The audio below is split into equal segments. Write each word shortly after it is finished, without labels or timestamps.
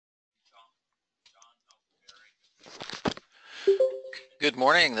Good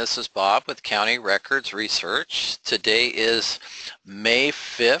morning. This is Bob with County Records Research. Today is May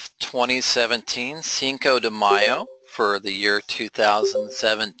 5th, 2017, Cinco de Mayo for the year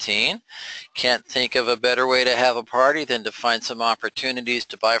 2017. Can't think of a better way to have a party than to find some opportunities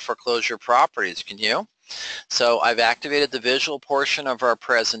to buy foreclosure properties, can you? So I've activated the visual portion of our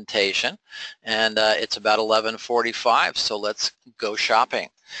presentation, and it's about 11:45, so let's go shopping.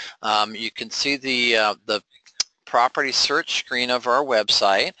 You can see the property search screen of our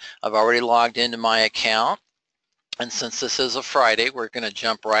website. I've already logged into my account, and since this is a Friday, we're going to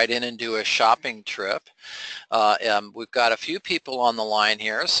jump right in and do a shopping trip. We've got a few people on the line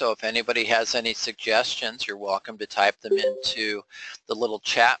here, so if anybody has any suggestions, you're welcome to type them into the little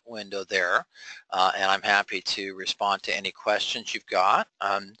chat window there, and I'm happy to respond to any questions you've got.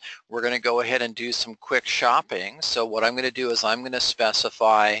 We're going to go ahead and do some quick shopping. So what I'm going to do is I'm going to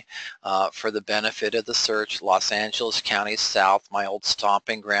specify for the benefit of the search, Los Angeles County South, my old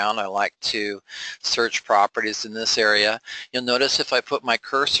stomping ground. I like to search properties in this area. You'll notice if I put my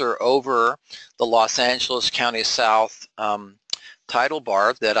cursor over the Los Angeles County South title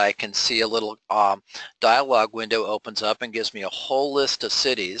bar that I can see a little dialog window opens up and gives me a whole list of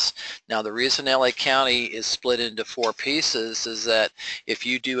cities. Now the reason LA County is split into 4 pieces is that if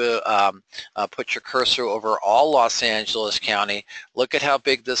you do put your cursor over all Los Angeles County, look at how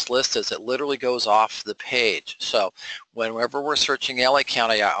big this list is. It literally goes off the page. So whenever we're searching LA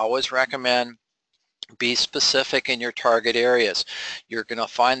County, I always recommend be specific in your target areas. You're going to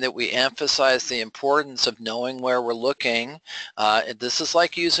find that we emphasize the importance of knowing where we're looking. This is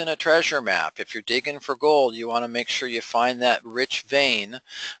like using a treasure map. If you're digging for gold, you want to make sure you find that rich vein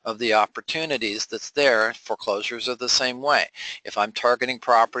of the opportunities that's there. Foreclosures are the same way. If I'm targeting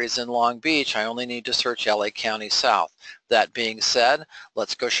properties in Long Beach, I only need to search LA County South. That being said,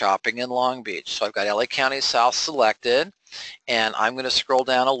 let's go shopping in Long Beach. So I've got LA County South selected, and I'm going to scroll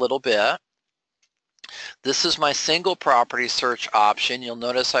down a little bit. This is my single property search option. You'll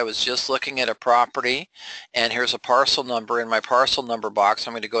notice I was just looking at a property, and here's a parcel number in my parcel number box.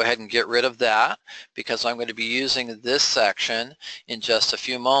 I'm going to go ahead and get rid of that because I'm going to be using this section in just a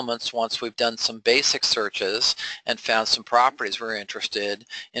few moments once we've done some basic searches and found some properties we're interested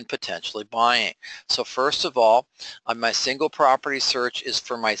in potentially buying. So first of all, my single property search is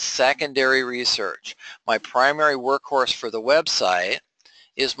for my secondary research. My primary workhorse for the website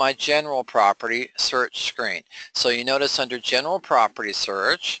is my general property search screen. So you notice under general property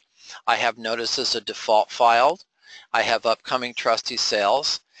search, I have notices of default filed, I have upcoming trustee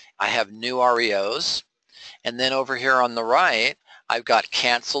sales, I have new REOs, and then over here on the right, I've got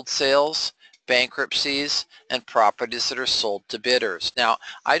canceled sales, bankruptcies, and properties that are sold to bidders. Now,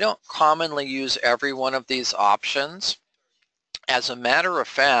 I don't commonly use every one of these options. As a matter of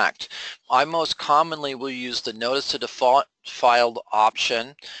fact, I most commonly will use the notice of default filed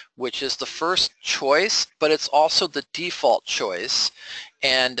option, which is the first choice, but it's also the default choice.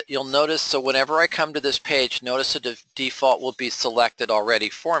 And you'll notice, so whenever I come to this page, notice the default will be selected already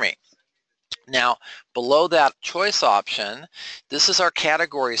for me. Now, below that choice option, this is our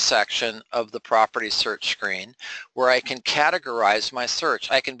category section of the property search screen where I can categorize my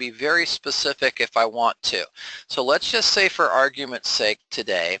search. I can be very specific if I want to. So let's just say for argument's sake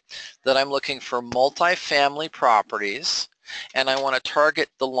today that I'm looking for multifamily properties and I want to target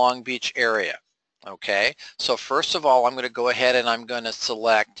the Long Beach area. Okay, so first of all, I'm going to go ahead and I'm going to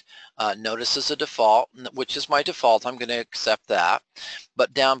select notice as a default, which is my default. I'm going to accept that.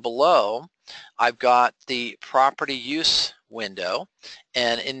 But down below, I've got the property use window,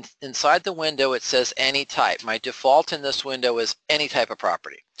 and inside the window it says any type. My default in this window is any type of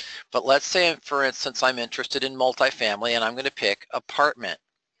property. But let's say, for instance, I'm interested in multifamily and I'm going to pick apartment.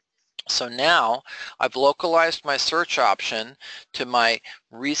 So now I've localized my search option to my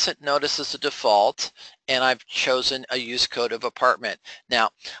recent notice as a default, and I've chosen a use code of apartment. Now,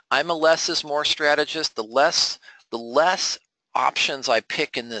 I'm a less is more strategist. The less options I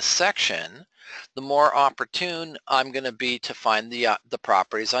pick in this section, the more opportune I'm going to be to find the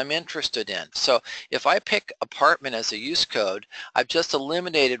properties I'm interested in. So if I pick apartment as a use code, I've just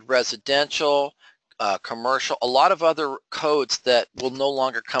eliminated residential, commercial, a lot of other codes that will no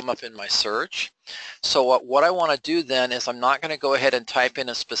longer come up in my search. So what I want to do then is I'm not going to go ahead and type in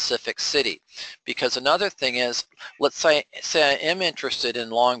a specific city, because another thing is, let's say I am interested in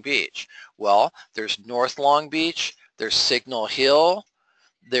Long Beach. Well, there's North Long Beach, there's Signal Hill,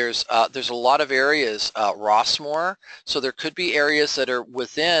 there's a lot of areas, Rossmore, so there could be areas that are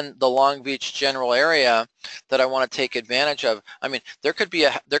within the Long Beach general area that I want to take advantage of. I mean, there could be a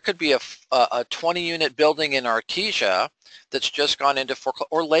 20-unit building in Artesia that's just gone into foreclosure,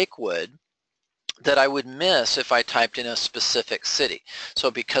 or Lakewood, that I would miss if I typed in a specific city.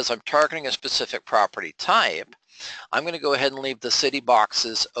 So because I'm targeting a specific property type, I'm going to go ahead and leave the city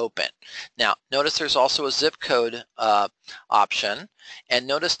boxes open. Now, notice there's also a zip code option, and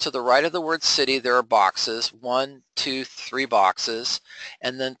notice to the right of the word city there are boxes, 1, 2, 3 boxes,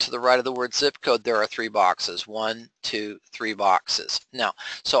 and then to the right of the word zip code there are 3 boxes, 1, 2, 3 boxes. Now,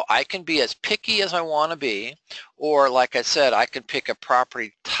 so I can be as picky as I want to be, or like I said, I can pick a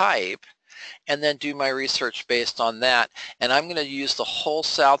property type and then do my research based on that. And I'm going to use the whole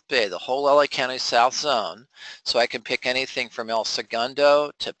South Bay, the whole LA County South Zone, so I can pick anything from El Segundo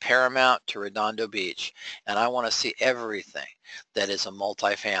to Paramount to Redondo Beach. And I want to see everything that is a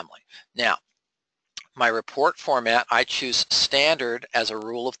multifamily. Now, my report format, I choose standard as a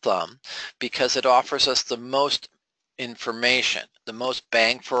rule of thumb because it offers us the most information, the most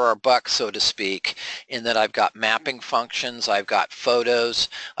bang for our buck, so to speak, in that I've got mapping functions, I've got photos,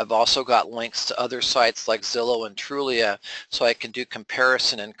 I've also got links to other sites like Zillow and Trulia, so I can do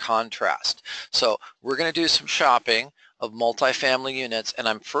comparison and contrast. So we're going to do some shopping of multifamily units, and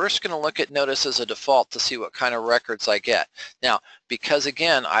I'm first going to look at notice as a default to see what kind of records I get. Now, because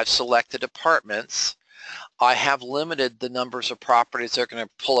again, I've selected apartments, I have limited the numbers of properties that are going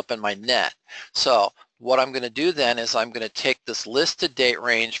to pull up in my net. So what I'm going to do then is I'm going to take this listed date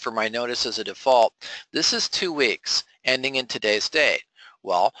range for my notice as a default. This is 2 weeks ending in today's date.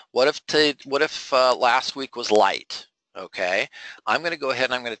 Well, what if last week was light? Okay, I'm going to go ahead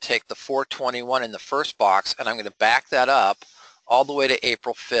and I'm going to take the 421 in the first box and I'm going to back that up all the way to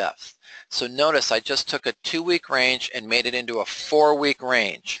April 5th. So notice I just took a 2-week range and made it into a 4-week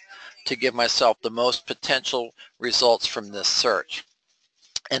range to give myself the most potential results from this search.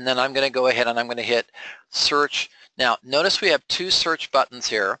 And then I'm going to go ahead and I'm going to hit search. Now notice we have 2 search buttons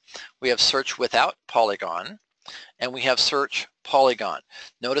here. We have search without polygon and we have search polygon.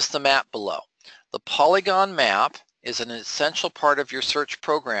 Notice the map below. The polygon map is an essential part of your search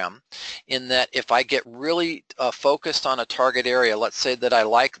program in that if I get really focused on a target area, let's say that I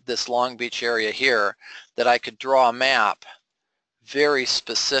like this Long Beach area here, that I could draw a map very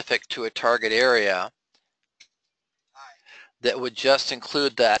specific to a target area that would just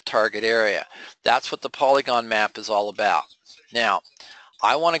include that target area. That's what the polygon map is all about. Now,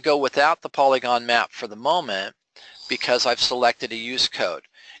 I want to go without the polygon map for the moment because I've selected a use code,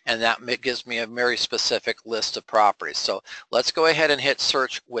 and that gives me a very specific list of properties. So let's go ahead and hit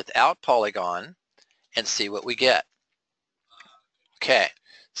search without polygon and see what we get. Okay,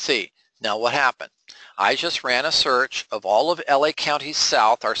 see, now what happened? I just ran a search of all of LA County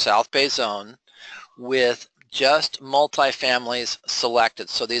South, our South Bay zone, with just multifamilies selected.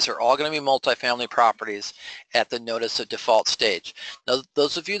 So these are all going to be multifamily properties at the notice of default stage. Now,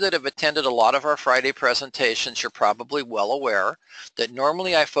 those of you that have attended a lot of our Friday presentations, you're probably well aware that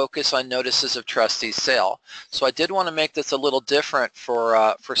normally I focus on notices of trustee sale. So I did want to make this a little different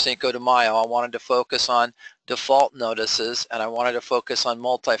for Cinco de Mayo. I wanted to focus on default notices and I wanted to focus on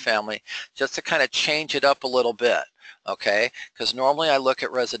multifamily just to kind of change it up a little bit. Okay, because normally I look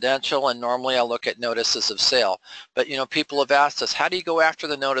at residential and normally I look at notices of sale. But you know, people have asked us, how do you go after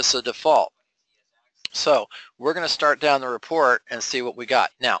the notice of default? So we're going to start down the report and see what we got.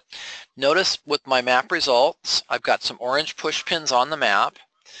 Now, notice with my map results, I've got some orange push pins on the map.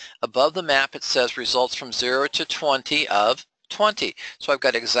 Above the map it says results from 0 to 20 of 20. So I've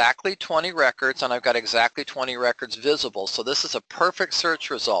got exactly 20 records and I've got exactly 20 records visible. So this is a perfect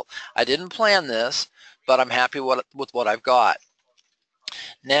search result. I didn't plan this, but I'm happy with what I've got.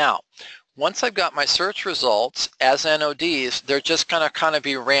 Now, once I've got my search results as NODs, they're just going to kind of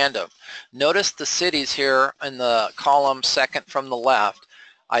be random. Notice the cities here in the column second from the left.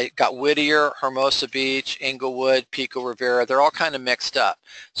 I got Whittier, Hermosa Beach, Inglewood, Pico Rivera. They're all kind of mixed up.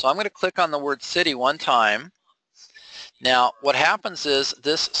 So I'm going to click on the word city one time. Now, what happens is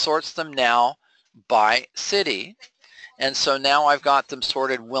this sorts them now by city. And so now I've got them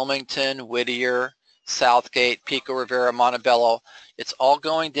sorted Wilmington, Whittier, Southgate, Pico Rivera, Montebello. It's all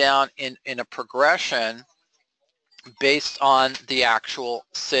going down in a progression based on the actual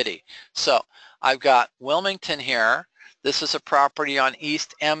city. So I've got Wilmington here. This is a property on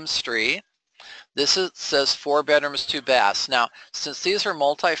East M Street. This says 4 bedrooms, 2 baths. Now, since these are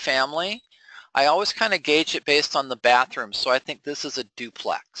multifamily, I always kind of gauge it based on the bathrooms. So I think this is a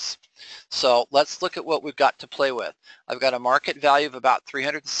duplex. So let's look at what we've got to play with. I've got a market value of about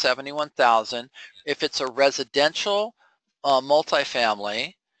 $371,000. If it's a residential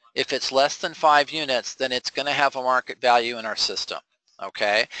multifamily, if it's less than 5 units, then it's going to have a market value in our system.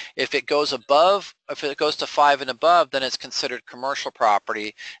 Okay. If it goes to 5 and above, then it's considered commercial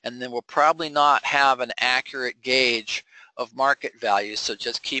property, and then we'll probably not have an accurate gauge of market value. So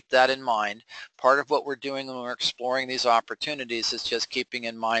just keep that in mind. Part of what we're doing when we're exploring these opportunities is just keeping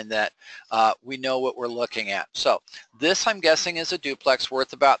in mind that we know what we're looking at. So this, I'm guessing, is a duplex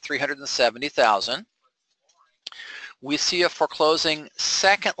worth about $370,000. We see a foreclosing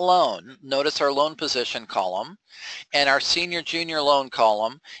second loan. Notice our loan position column, and our senior junior loan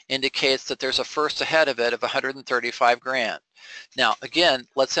column indicates that there's a first ahead of it of 135 grand. Now again,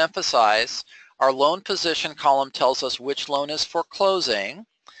 let's emphasize our loan position column tells us which loan is foreclosing.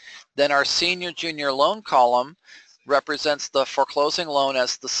 Then our senior junior loan column represents the foreclosing loan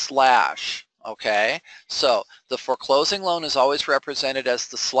as the slash. Okay, so the foreclosing loan is always represented as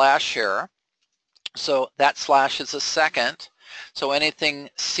the slash here. So that slash is a second. So anything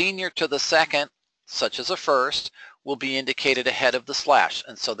senior to the second, such as a first, will be indicated ahead of the slash.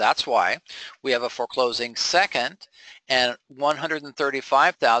 And so that's why we have a foreclosing second and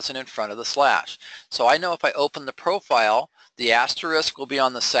 135,000 in front of the slash. So I know if I open the profile, the asterisk will be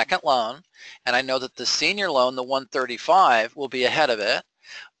on the second loan, and I know that the senior loan, the 135, will be ahead of it.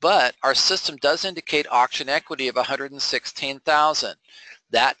 But our system does indicate auction equity of 116,000.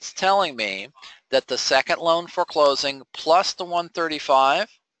 That's telling me that the second loan foreclosing plus the 135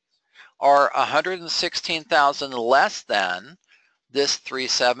 are 116,000 less than this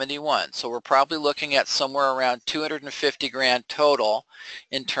 371. So we're probably looking at somewhere around 250 grand total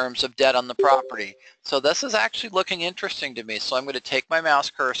in terms of debt on the property. So this is actually looking interesting to me. So I'm going to take my mouse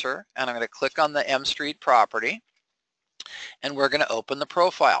cursor and I'm going to click on the M Street property, and we're going to open the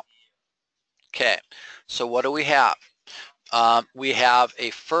profile. Okay, so what do we have? We have a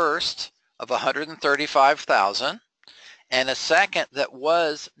first of 135,000 and a second that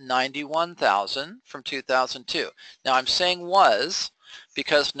was 91,000 from 2002. Now I'm saying was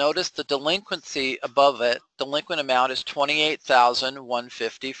because notice the delinquency above it, delinquent amount is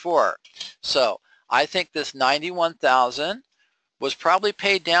 28,154. So I think this 91,000 was probably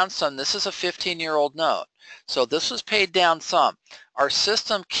paid down some. This is a 15-year-old note. So this was paid down some. Our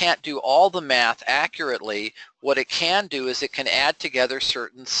system can't do all the math accurately. What it can do is it can add together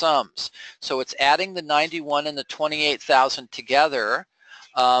certain sums. So it's adding the 91 and the 28,000 together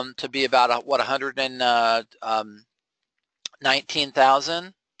to be about what,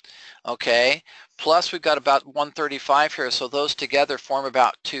 119,000. Okay, plus we've got about 135 here, so those together form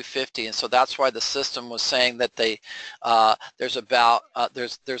about 250, and so that's why the system was saying that they there's an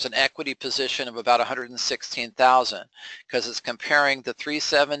equity position of about 116,000 because it's comparing the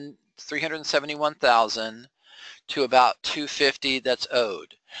 371,000 to about 250 that's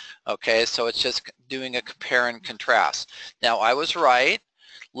owed. Okay, so it's just doing a compare and contrast. Now I was right.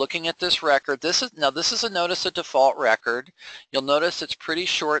 Looking at this record, this is a notice of default record. You'll notice it's pretty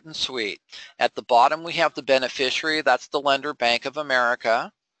short and sweet. At the bottom we have the beneficiary, that's the lender, Bank of America.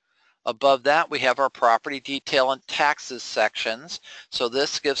 Above that we have our property detail and taxes sections. So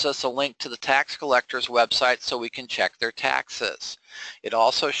this gives us a link to the tax collector's website so we can check their taxes. It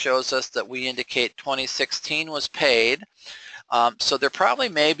also shows us that we indicate 2016 was paid. So there probably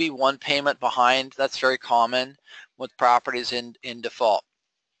may be one payment behind. That's very common with properties in default.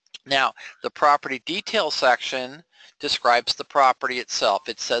 Now, the property detail section describes the property itself.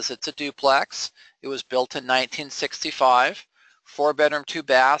 It says it's a duplex. It was built in 1965, 4-bedroom, 2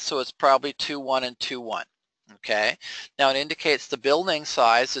 baths, so it's probably 2-1 and 2-1. Okay. Now it indicates the building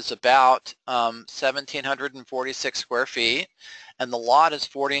size is about 1,746 square feet, and the lot is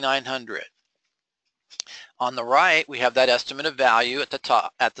 4,900. On the right, we have that estimate of value at the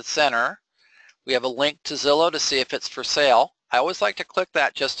top, at the center. We have a link to Zillow to see if it's for sale. I always like to click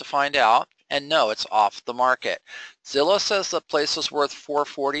that just to find out, and no, it's off the market. Zillow says the place is worth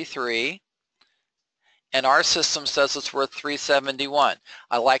 $443, and our system says it's worth $371.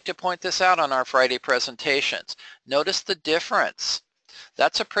 I like to point this out on our Friday presentations. Notice the difference.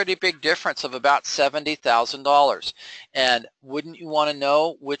 That's a pretty big difference of about $70,000. And wouldn't you want to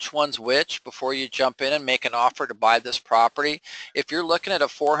know which one's which before you jump in and make an offer to buy this property? If you're looking at a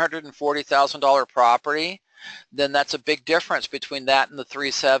 $440,000 property, then that's a big difference between that and the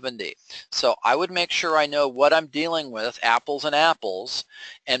 370. So I would make sure I know what I'm dealing with, apples and apples,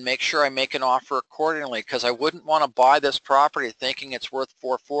 and make sure I make an offer accordingly, because I wouldn't want to buy this property thinking it's worth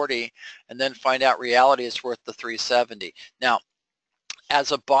 440 and then find out reality is worth the 370. Now,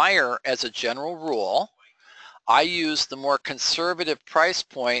 as a buyer, as a general rule, I use the more conservative price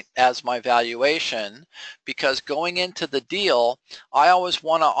point as my valuation, because going into the deal, I always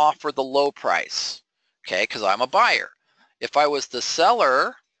want to offer the low price. Okay, because I'm a buyer. If I was the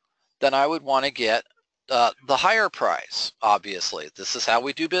seller, then I would want to get the higher price, obviously. This is how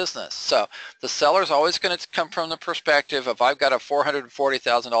we do business. So the seller's always going to come from the perspective of I've got a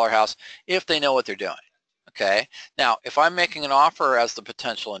 $440,000 house if they know what they're doing. Okay, now if I'm making an offer as the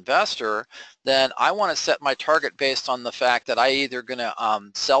potential investor, then I want to set my target based on the fact that I either going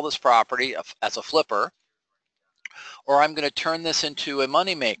to sell this property as a flipper, or I'm going to turn this into a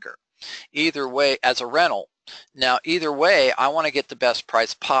moneymaker. Either way, as a rental. Now, either way, I want to get the best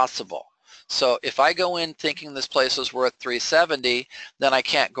price possible. So if I go in thinking this place is worth 370, then I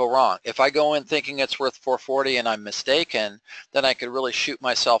can't go wrong. If I go in thinking it's worth 440 and I'm mistaken, then I could really shoot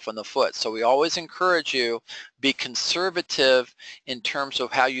myself in the foot. So we always encourage you, be conservative in terms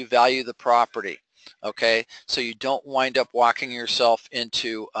of how you value the property. Okay, so you don't wind up walking yourself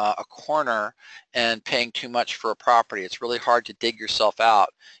into a corner and paying too much for a property. It's really hard to dig yourself out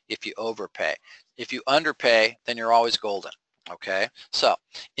if you overpay. If you underpay, then you're always golden. Okay, so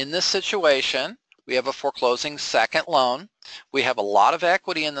in this situation, we have a foreclosing second loan. We have a lot of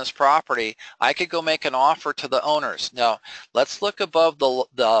equity in this property. I could go make an offer to the owners. Now, let's look above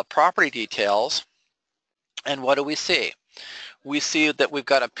the property details, and what do we see? We see that we've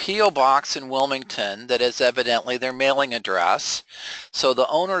got a P.O. box in Wilmington that is evidently their mailing address. So the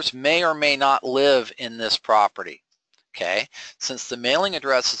owners may or may not live in this property. Okay, since the mailing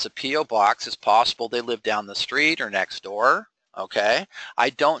address is a P.O. box, it's possible they live down the street or next door. Okay,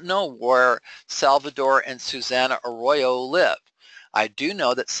 I don't know where Salvador and Susana Arroyo live. I do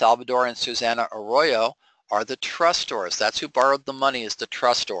know that Salvador and Susana Arroyo are the trustors. That's who borrowed the money, is the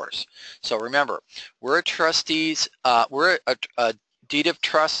trustors. So remember, we're a trustees, we're a deed of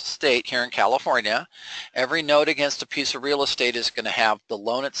trust state here in California. Every note against a piece of real estate is going to have the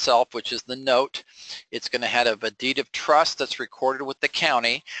loan itself, which is the note. It's going to have a deed of trust that's recorded with the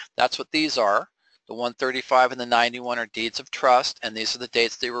county. That's what these are. The 135 and the 91 are deeds of trust, and these are the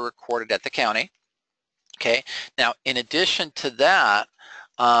dates they were recorded at the county. Okay, now in addition to that,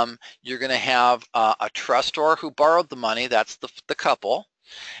 you're going to have a trustor who borrowed the money, that's the couple,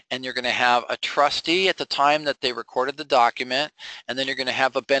 and you're going to have a trustee at the time that they recorded the document, and then you're going to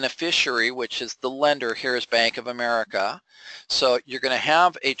have a beneficiary, which is the lender. Here is Bank of America. So you're going to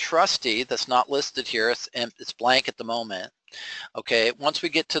have a trustee that's not listed here, it's blank at the moment. Okay, once we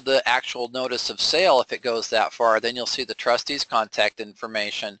get to the actual notice of sale, if it goes that far, then you'll see the trustee's contact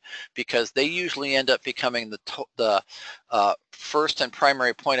information, because they usually end up becoming the first and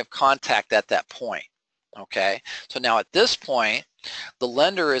primary point of contact at that point. Okay, so now at this point, the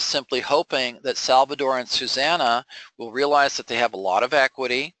lender is simply hoping that Salvador and Susana will realize that they have a lot of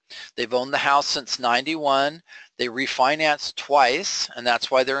equity. They've owned the house since '91. They refinanced twice, and that's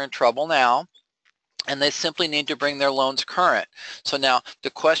why they're in trouble now. And they simply need to bring their loans current. So now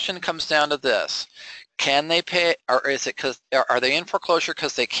the question comes down to this: can they pay, or is it because are they in foreclosure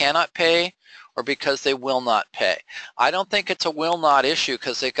because they cannot pay, or because they will not pay? I don't think it's a will not issue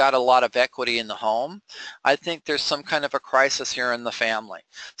because they've got a lot of equity in the home. I think there's some kind of a crisis here in the family.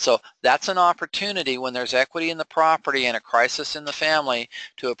 So that's an opportunity when there's equity in the property and a crisis in the family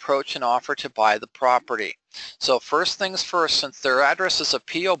to approach an offer to buy the property. So first things first, since their address is a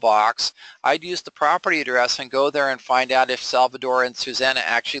P.O. box, I'd use the property address and go there and find out if Salvador and Susana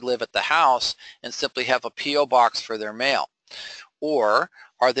actually live at the house and simply have a P.O. box for their mail. Or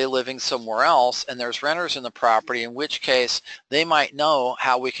are they living somewhere else and there's renters in the property, in which case they might know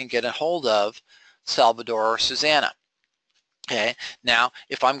how we can get a hold of Salvador or Susana. Okay, now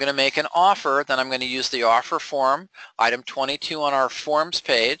if I'm going to make an offer, then I'm going to use the offer form, item 22 on our forms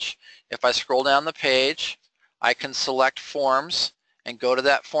page. If I scroll down the page, I can select forms and go to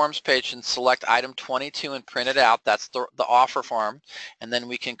that forms page and select item 22 and print it out. That's the offer form, and then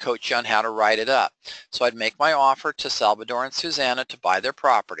we can coach you on how to write it up. So I'd make my offer to Salvador and Susana to buy their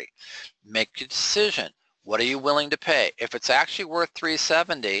property. Make a decision. What are you willing to pay? If it's actually worth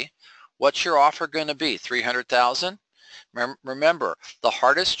 $370, what's your offer going to be? $300,000? Remember, the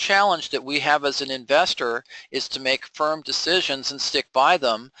hardest challenge that we have as an investor is to make firm decisions and stick by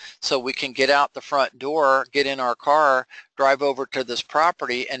them so we can get out the front door, get in our car, drive over to this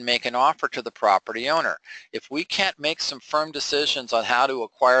property and make an offer to the property owner. If we can't make some firm decisions on how to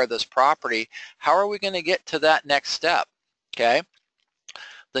acquire this property, how are we going to get to that next step? Okay?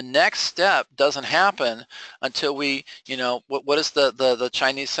 The next step doesn't happen until we, what is the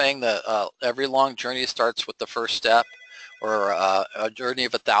Chinese saying? Every long journey starts with the first step, or a journey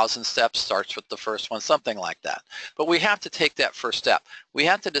of 1,000 steps starts with the first one, something like that. But we have to take that first step. We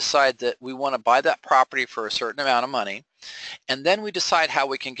have to decide that we want to buy that property for a certain amount of money, and then we decide how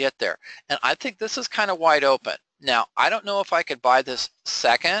we can get there. And I think this is kind of wide open. Now, I don't know if I could buy this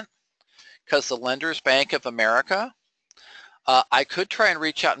second because the lender's Bank of America. I could try and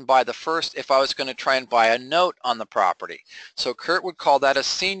reach out and buy the first if I was going to try and buy a note on the property. So Kurt would call that a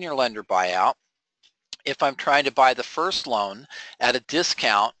senior lender buyout if I'm trying to buy the first loan at a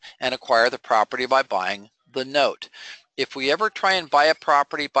discount and acquire the property by buying the note. If we ever try and buy a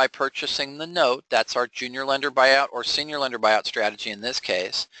property by purchasing the note, that's our junior lender buyout or senior lender buyout strategy in this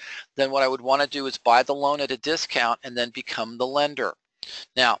case, then what I would want to do is buy the loan at a discount and then become the lender.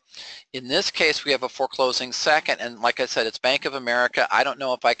 Now, in this case, we have a foreclosing second, and like I said, it's Bank of America. I don't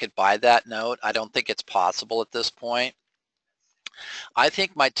know if I could buy that note. I don't think it's possible at this point. I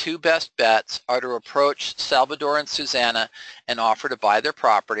think my two best bets are to approach Salvador and Susanna and offer to buy their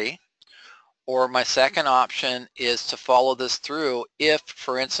property. Or my second option is to follow this through if,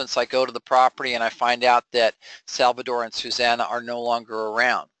 for instance, I go to the property and I find out that Salvador and Susanna are no longer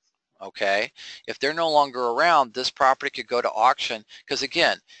around. Okay, if they're no longer around, this property could go to auction because,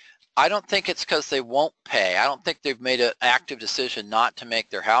 again, I don't think it's because they won't pay. I don't think they've made an active decision not to make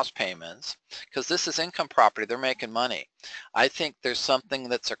their house payments because this is income property. They're making money. I think there's something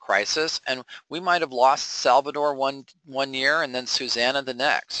that's a crisis, and we might have lost Salvador one year and then Susanna the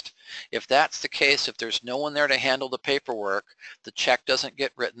next. If that's the case, if there's no one there to handle the paperwork, the check doesn't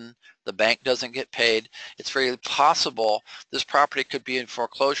get written, the bank doesn't get paid, it's very possible this property could be in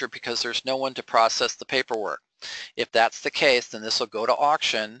foreclosure because there's no one to process the paperwork. If that's the case, then this will go to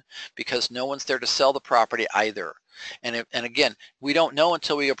auction because no one's there to sell the property either. And again, we don't know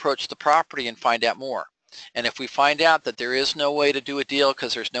until we approach the property and find out more. And if we find out that there is no way to do a deal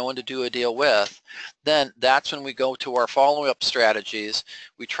because there's no one to do a deal with, then that's when we go to our follow-up strategies.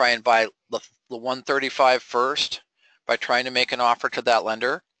 We try and buy the 135 first by trying to make an offer to that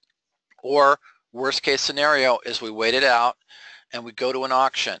lender. Or worst case scenario is we wait it out and we go to an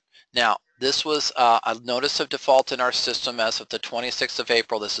auction. Now, this was a notice of default in our system as of the 26th of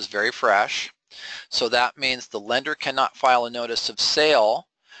April. This is very fresh. So that means the lender cannot file a notice of sale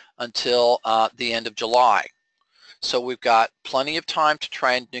until the end of July. So we've got plenty of time to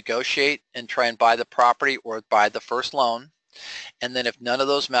try and negotiate and try and buy the property or buy the first loan. And then if none of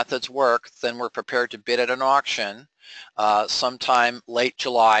those methods work, then we're prepared to bid at an auction sometime late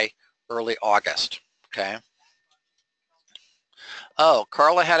July, early August. Okay. Oh,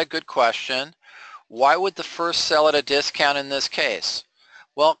 Carla had a good question. Why would the first sell at a discount in this case?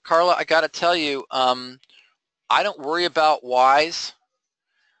 Well, Carla, I got to tell you, I don't worry about whys.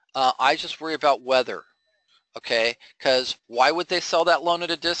 I just worry about whether, okay? Because why would they sell that loan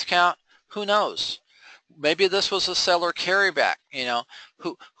at a discount? Who knows? Maybe this was a seller carryback, you know,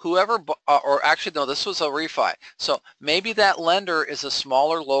 whoever, or actually, no, this was a refi. So maybe that lender is a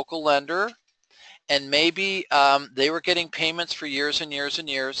smaller local lender, and maybe they were getting payments for years and years and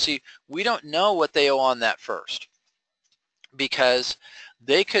years. See, we don't know what they owe on that first because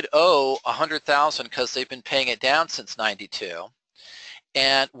they could owe $100,000 because they've been paying it down since '92.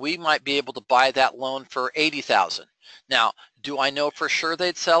 And we might be able to buy that loan for $80,000. Now, do I know for sure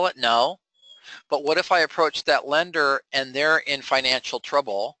they'd sell it? No. But what if I approach that lender and they're in financial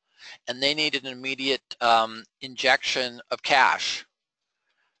trouble and they need an immediate injection of cash?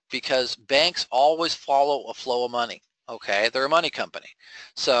 Because banks always follow a flow of money. Okay, they're a money company.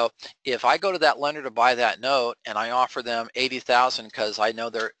 So if I go to that lender to buy that note and I offer them $80,000 because I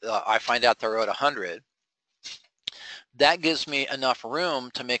know I find out they're owed $100,000, that gives me enough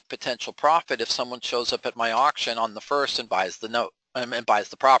room to make potential profit if someone shows up at my auction on the first and buys the note and buys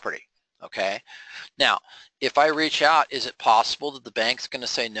the property. Okay. Now, if I reach out, is it possible that the bank's going to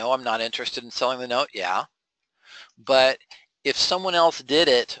say, no, I'm not interested in selling the note? Yeah. But if someone else did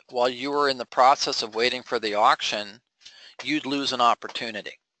it while you were in the process of waiting for the auction, you'd lose an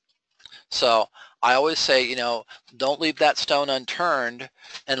opportunity. So I always say, you know, don't leave that stone unturned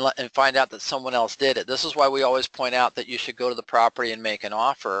and find out that someone else did it. This is why we always point out that you should go to the property and make an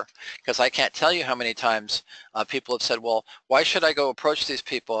offer, because I can't tell you how many times people have said, well, why should I go approach these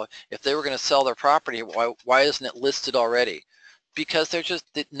people if they were going to sell their property? Why isn't it listed already? Because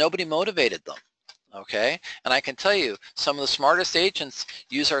nobody motivated them. Okay, and I can tell you some of the smartest agents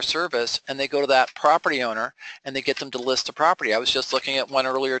use our service and they go to that property owner and they get them to list the property. I was just looking at one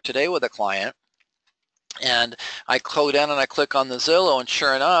earlier today with a client, and I go down and I click on the Zillow, and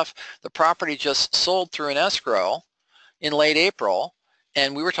sure enough, the property just sold through an escrow in late April,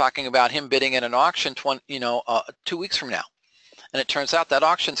 and we were talking about him bidding at an auction 2 weeks from now. And it turns out that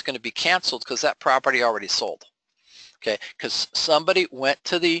auction is going to be canceled because that property already sold. Okay, because somebody went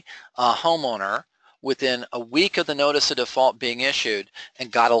to the homeowner within a week of the notice of default being issued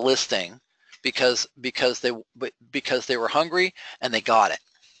and got a listing because they were hungry and they got it.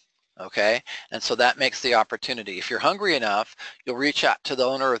 Okay, and so that makes the opportunity. If you're hungry enough, you'll reach out to the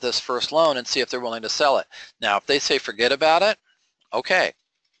owner of this first loan and see if they're willing to sell it. Now, if they say forget about it, okay,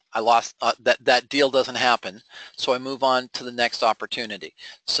 I lost that deal doesn't happen, so I move on to the next opportunity.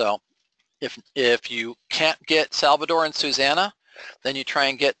 So if you can't get Salvador and Susanna, then you try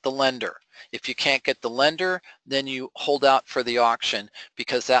and get the lender. If you can't get the lender, then you hold out for the auction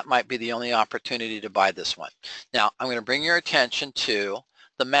because that might be the only opportunity to buy this one. Now, I'm going to bring your attention to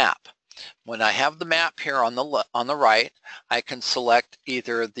the map. When I have the map here on the right, I can select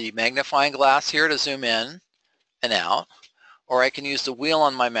either the magnifying glass here to zoom in and out, or I can use the wheel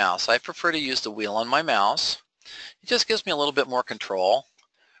on my mouse. I prefer to use the wheel on my mouse. It just gives me a little bit more control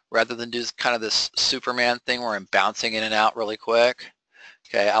rather than do kind of this Superman thing where I'm bouncing in and out really quick.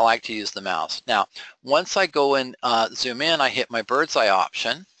 Okay, I like to use the mouse. Now, once I go and zoom in, I hit my bird's eye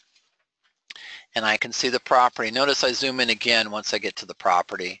option, and I can see the property. Notice I zoom in again once I get to the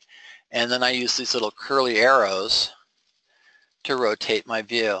property, and then I use these little curly arrows to rotate my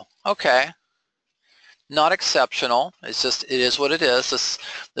view. Okay, not exceptional. It's just, it is what it is. This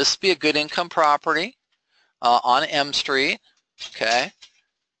would be a good income property on M Street. Okay,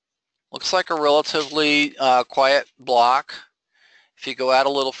 looks like a relatively quiet block. If you go out a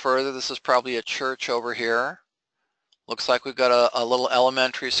little further, this is probably a church over here. Looks like we've got a little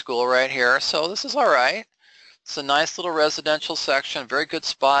elementary school right here, so this is all right. It's a nice little residential section, very good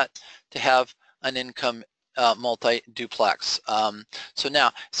spot to have an income multi-duplex.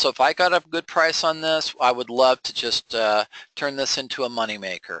 So if I got a good price on this, I would love to just turn this into a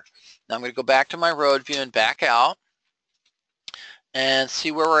moneymaker. Now I'm going to go back to my road view and back out and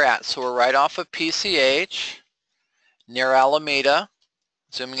see where we're at. So we're right off of PCH near Alameda.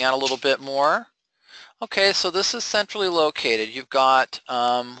 Zooming out a little bit more. Okay, so this is centrally located. You've got,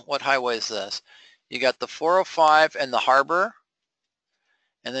 what highway is this? You got the 405 and the Harbor.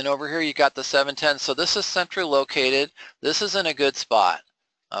 And then over here you got the 710. So this is centrally located. This is in a good spot.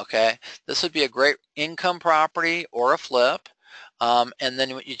 Okay, this would be a great income property or a flip. And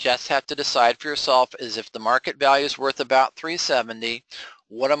then what you just have to decide for yourself is if the market value is worth about $370,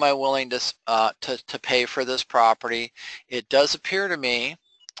 what am I willing to pay for this property? It does appear to me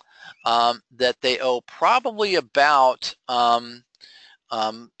that they owe probably about somewhere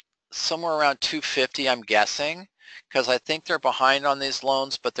around $250, I'm guessing, because I think they're behind on these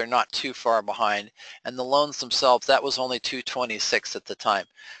loans, but they're not too far behind. And the loans themselves, that was only $226 at the time.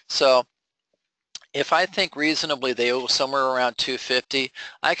 So if I think reasonably they owe somewhere around $250,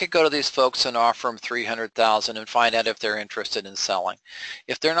 I could go to these folks and offer them $300,000 and find out if they're interested in selling.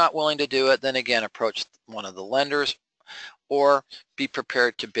 If they're not willing to do it, then again, approach one of the lenders or be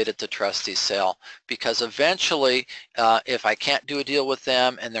prepared to bid at the trustee sale, because eventually if I can't do a deal with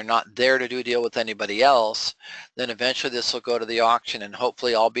them and they're not there to do a deal with anybody else, then eventually this will go to the auction and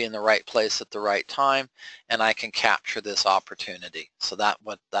hopefully I'll be in the right place at the right time and I can capture this opportunity. So that's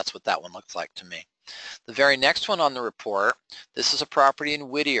what that one looks like to me. The very next one on the report, this is a property in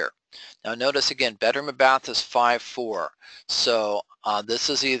Whittier. Now notice again, bedroom and bath is 5.4. So this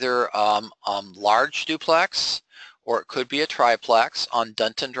is either large duplex or it could be a triplex on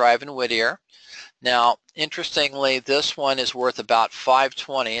Dunton Drive in Whittier. Now, interestingly, this one is worth about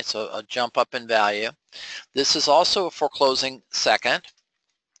 $520. It's a jump up in value. This is also a foreclosing second,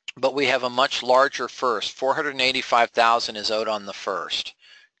 but we have a much larger first. $485,000 is owed on the first.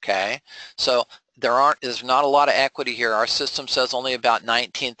 Okay, so there's not a lot of equity here. Our system says only about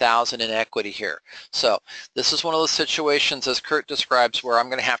 $19,000 in equity here. So this is one of those situations, as Kurt describes, where I'm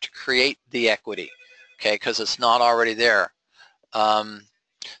going to have to create the equity. Okay, because it's not already there. So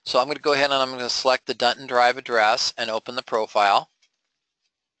I'm going to go ahead and I'm going to select the Dunton Drive address and open the profile.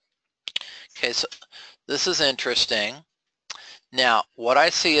 Okay, so this is interesting. Now, what I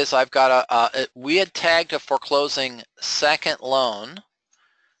see is I've got we had tagged a foreclosing second loan,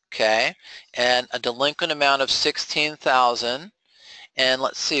 okay, and a delinquent amount of $16,000. And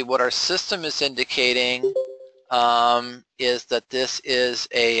let's see, what our system is indicating is that this is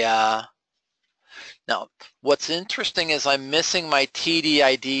a now, what's interesting is I'm missing my TD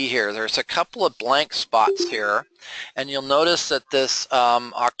ID here. There's a couple of blank spots here, and you'll notice that this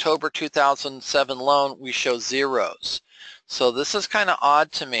October 2007 loan, we show zeros. So this is kind of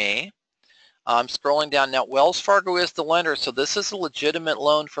odd to me. I'm scrolling down now. Wells Fargo is the lender, so this is a legitimate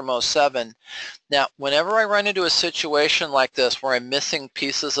loan from 07. Now, whenever I run into a situation like this where I'm missing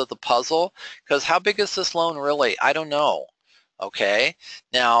pieces of the puzzle, because how big is this loan really? I don't know. Okay,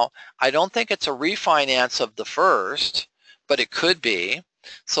 now I don't think it's a refinance of the first, but it could be.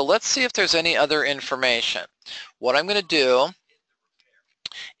 So let's see if there's any other information. What I'm going to do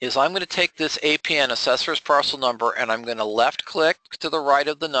is I'm going to take this APN, assessor's parcel number, and I'm going to left click to the right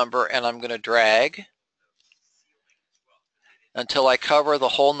of the number and I'm going to drag until I cover the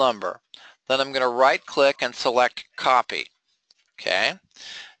whole number. Then I'm going to right click and select copy. Okay.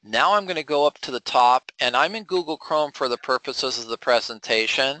 Now I'm going to go up to the top, and I'm in Google Chrome for the purposes of the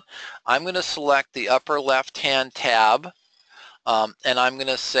presentation. I'm going to select the upper left-hand tab And I'm going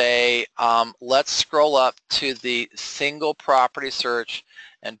to say, let's scroll up to the single property search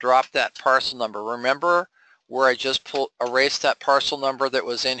and drop that parcel number. Remember where I just erased that parcel number that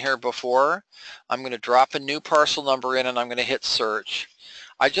was in here before? I'm going to drop a new parcel number in and I'm going to hit search.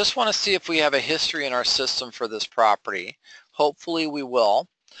 I just want to see if we have a history in our system for this property. Hopefully we will,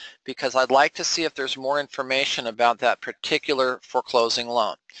 because I'd like to see if there's more information about that particular foreclosing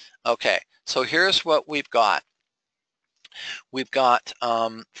loan. Okay, so here's what we've got. We've got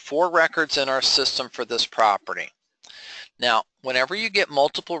 4 records in our system for this property. Now, whenever you get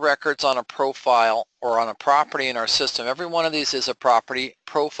multiple records on a profile or on a property in our system, every one of these is a property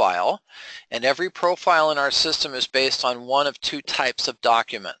profile, and every profile in our system is based on one of 2 types of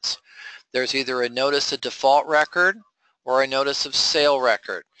documents. There's either a notice of default record or a notice of sale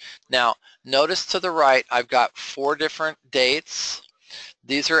record. Now, notice to the right, I've got 4 different dates.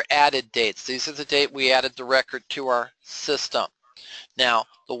 These are added dates. These are the date we added the record to our system. Now,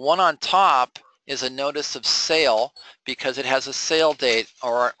 the one on top is a notice of sale because it has a sale date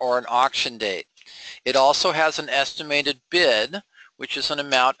or an auction date. It also has an estimated bid, which is an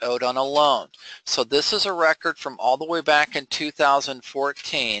amount owed on a loan. So this is a record from all the way back in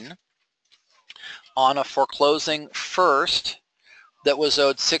 2014 on a foreclosing first that was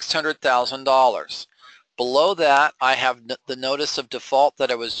owed $600,000. Below that, I have the notice of default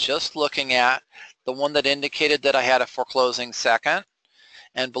that I was just looking at, the one that indicated that I had a foreclosing second.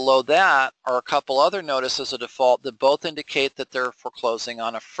 And below that are a couple other notices of default that both indicate that they're foreclosing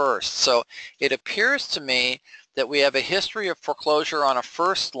on a first. So it appears to me that we have a history of foreclosure on a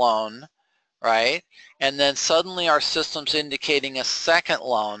first loan, right? And then suddenly our system's indicating a second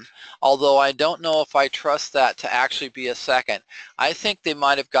loan, although I don't know if I trust that to actually be a second. I think they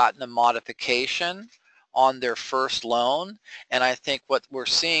might have gotten a modification on their first loan, and I think what we're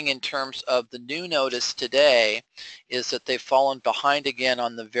seeing in terms of the new notice today is that they've fallen behind again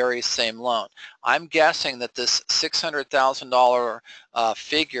on the very same loan. I'm guessing that this $600,000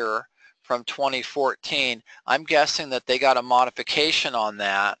 figure from 2014, I'm guessing that they got a modification on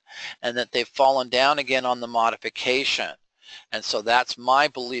that and that they've fallen down again on the modification. And so that's my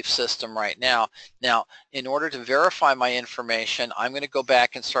belief system right now. Now, in order to verify my information, I'm going to go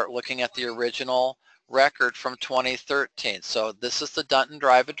back and start looking at the original record from 2013. So this is the Dunton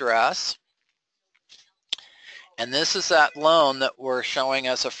Drive address, and this is that loan that we're showing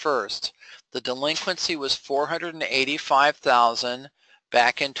as a first. The delinquency was $485,000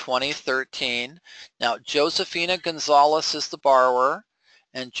 back in 2013. Now, Josefina Gonzalez is the borrower,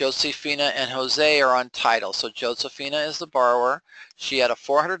 and Josefina and Jose are on title. So Josefina is the borrower. She had a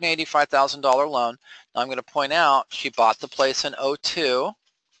 $485,000 loan. Now I'm going to point out she bought the place in 02.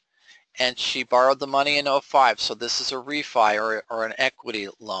 And she borrowed the money in 05, so this is a refi or an equity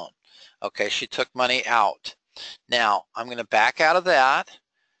loan. Okay, she took money out. Now, I'm going to back out of that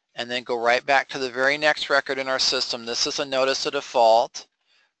and then go right back to the very next record in our system. This is a notice of default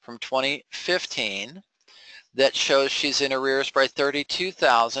from 2015 that shows she's in arrears by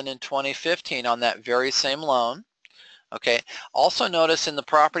 $32,000 in 2015 on that very same loan. Okay, also notice in the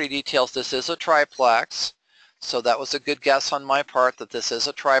property details this is a triplex. So that was a good guess on my part that this is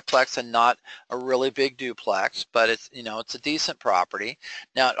a triplex and not a really big duplex, but it's, you know, it's a decent property.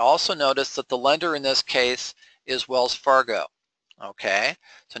 Now, also notice that the lender in this case is Wells Fargo. Okay,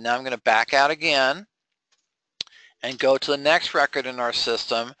 so now I'm going to back out again and go to the next record in our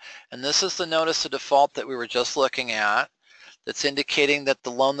system, and this is the notice of default that we were just looking at that's indicating that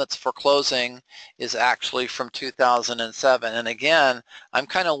the loan that's foreclosing is actually from 2007. And again, I'm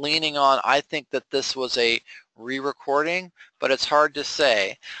kind of leaning on, I think that this was a re-recording, but it's hard to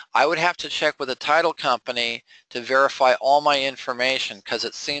say. I would have to check with a title company to verify all my information because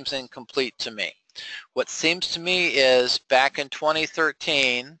it seems incomplete to me. What seems to me is back in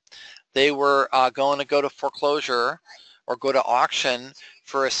 2013, they were going to go to foreclosure or go to auction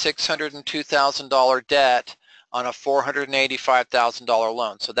for a $602,000 debt on a $485,000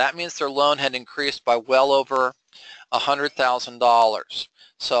 loan. So that means their loan had increased by well over $100,000.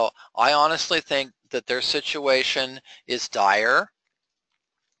 So I honestly think that their situation is dire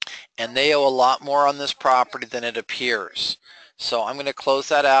and they owe a lot more on this property than it appears. So I'm going to close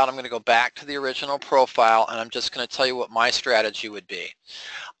that out. I'm going to go back to the original profile and I'm just going to tell you what my strategy would be.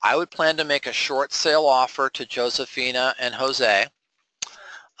 I would plan to make a short sale offer to Josefina and Jose.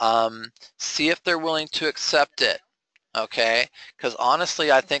 See if they're willing to accept it, okay? Because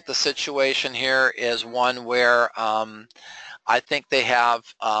honestly, I think the situation here is one where I think they have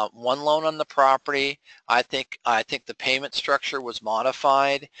one loan on the property. I think the payment structure was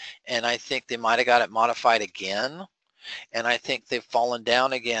modified, and I think they might have got it modified again, and I think they've fallen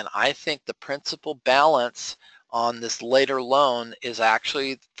down again. I think the principal balance on this later loan is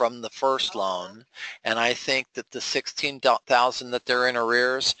actually from the first loan, and I think that the $16,000 that they're in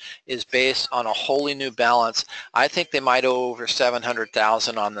arrears is based on a wholly new balance. I think they might owe over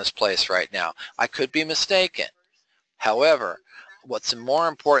 $700,000 on this place right now. I could be mistaken. However, what's more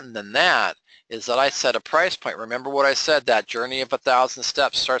important than that is that I set a price point. Remember what I said, that journey of 1,000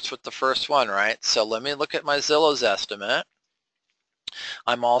 steps starts with the first one, right? So let me look at my Zillow's estimate.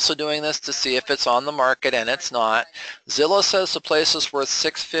 I'm also doing this to see if it's on the market, and it's not. Zillow says the place is worth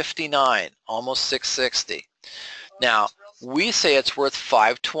 $659, almost $660. Now, we say it's worth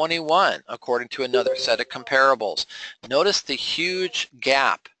 $521 according to another set of comparables. Notice the huge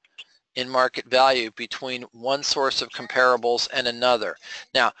gap in market value between one source of comparables and another.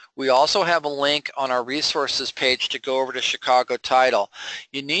 Now, we also have a link on our resources page to go over to Chicago Title.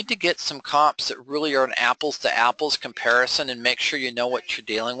 You need to get some comps that really are an apples to apples comparison and make sure you know what you're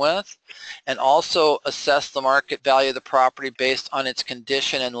dealing with, and also assess the market value of the property based on its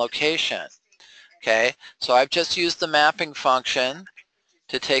condition and location. Okay, so I've just used the mapping function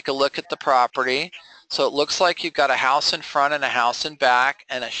to take a look at the property. So it looks like you've got a house in front and a house in back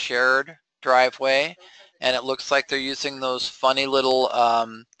and a shared driveway, and it looks like they're using those funny little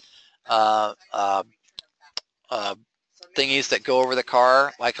thingies that go over the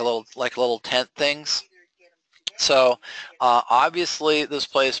car, like little tent things. So obviously this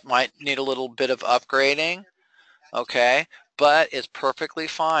place might need a little bit of upgrading, okay, but it's perfectly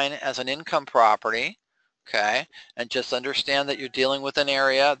fine as an income property. Okay, and just understand that you're dealing with an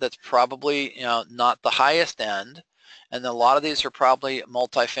area that's probably, not the highest end, and a lot of these are probably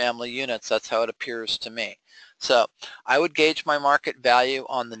multifamily units. That's how it appears to me. So I would gauge my market value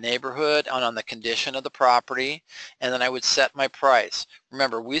on the neighborhood and on the condition of the property, and then I would set my price.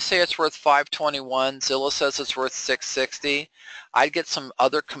 Remember, we say it's worth $521. Zillow says it's worth $660. I'd get some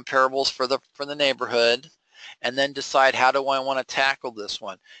other comparables for the neighborhood, and then decide, how do I want to tackle this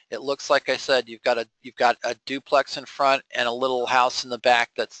one. It looks like I said you've got a duplex in front and a little house in the back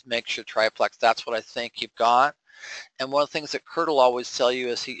that makes your triplex. That's what I think you've got. And one of the things that Kurt will always tell you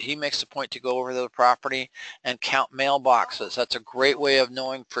is he makes a point to go over the property and count mailboxes. That's a great way of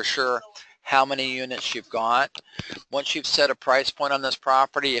knowing for sure how many units you've got. Once you've set a price point on this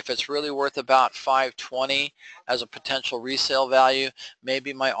property, if it's really worth about $520 as a potential resale value,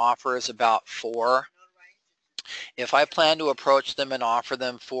 maybe my offer is about $4. If I plan to approach them and offer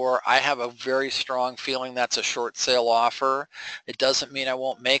them $4, I have a very strong feeling that's a short sale offer. It doesn't mean I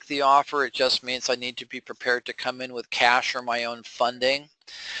won't make the offer. It just means I need to be prepared to come in with cash or my own funding.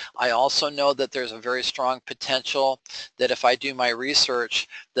 I also know that there's a very strong potential that if I do my research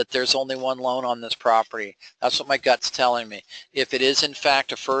that there's only one loan on this property. That's what my gut's telling me. If it is in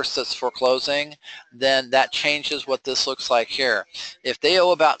fact a first that's foreclosing, then that changes what this looks like here. If they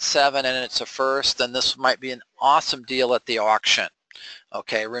owe about 7 and it's a first, then this might be an awesome deal at the auction.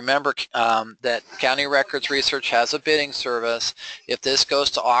 Okay, remember that County Records Research has a bidding service. If this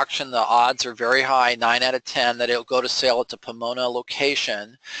goes to auction, the odds are very high, 9 out of 10, that it'll go to sale at the Pomona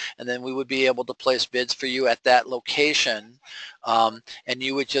location, and then we would be able to place bids for you at that location, and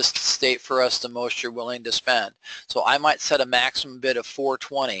you would just state for us the most you're willing to spend. So I might set a maximum bid of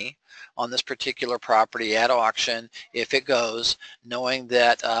 $420 on this particular property at auction if it goes, knowing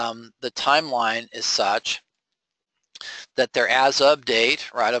that the timeline is such that their as-of date,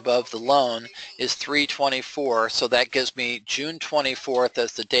 right above the loan, is 3/24, so that gives me June 24th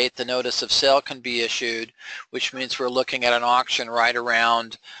as the date the notice of sale can be issued, which means we're looking at an auction right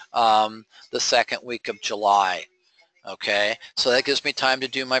around the second week of July. Okay, so that gives me time to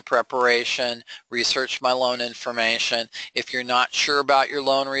do my preparation, research my loan information. If you're not sure about your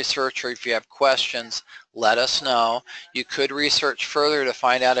loan research, or if you have questions, let us know. You could research further to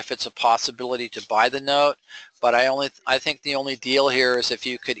find out if it's a possibility to buy the note, but I think the only deal here is if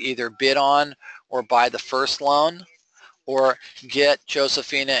you could either bid on or buy the first loan, or get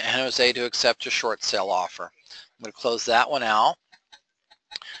Josephina and Jose to accept a short sale offer. I'm going to close that one out.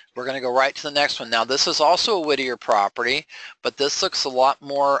 We're going to go right to the next one. Now, this is also a Whittier property, but this looks a lot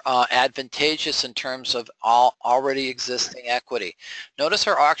more advantageous in terms of already existing equity. Notice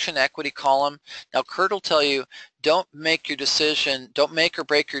our auction equity column. Now, Kurt will tell you, don't make or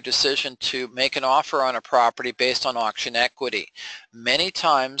break your decision to make an offer on a property based on auction equity. Many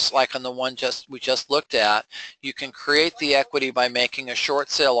times, like on the one we just looked at, you can create the equity by making a short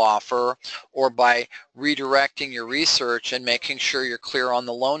sale offer or by redirecting your research and making sure you're clear on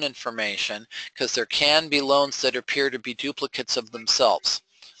the loan information, because there can be loans that appear to be duplicates of themselves.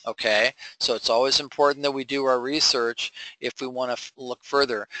 Okay, so it's always important that we do our research if we want to look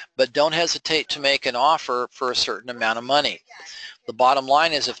further, but don't hesitate to make an offer for a certain amount of money. The bottom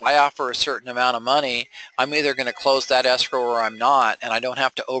line is if I offer a certain amount of money, I'm either going to close that escrow or I'm not, and I don't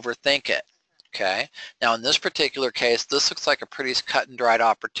have to overthink it. Okay. Now in this particular case, this looks like a pretty cut and dried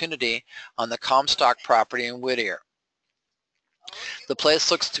opportunity on the Comstock property in Whittier. The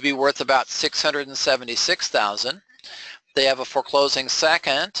place looks to be worth about $676,000. They have a foreclosing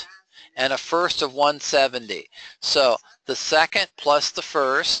second and a first of 170. So the second plus the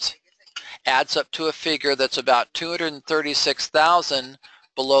first adds up to a figure that's about $236,000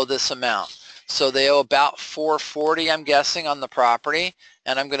 below this amount. So they owe about $440, I'm guessing, on the property,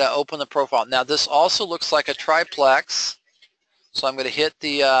 and I'm going to open the profile. Now this also looks like a triplex, so I'm going to hit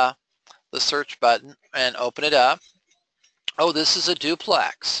the search button and open it up. Oh, this is a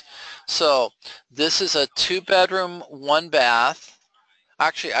duplex. So this is a 2-bedroom, 1-bath.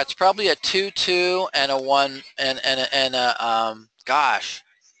 Actually, it's probably a 2-2 and a 1 and a gosh.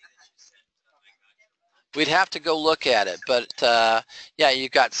 We'd have to go look at it, but yeah, you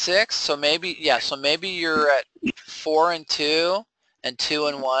got 6. So maybe you're at 4 and 2 and 2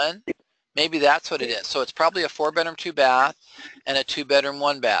 and 1. Maybe that's what it is. So it's probably a 4-bedroom, 2-bath and a 2-bedroom,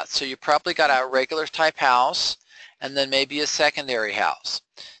 1-bath. So you probably got a regular type house and then maybe a secondary house.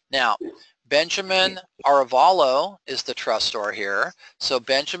 Now, Benjamin Arevalo is the trustor here. So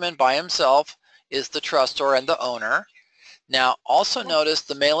Benjamin by himself is the trustor and the owner. Now, also notice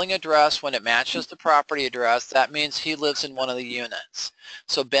the mailing address, when it matches the property address, that means he lives in one of the units.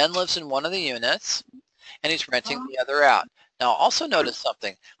 So Ben lives in one of the units, and he's renting the other out. Now, also notice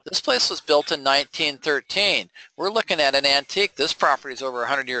something. This place was built in 1913. We're looking at an antique. This property is over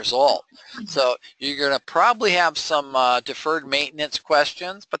 100 years old. So you're going to probably have some deferred maintenance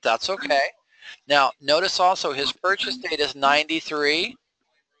questions, but that's okay. Now, notice also his purchase date is 93.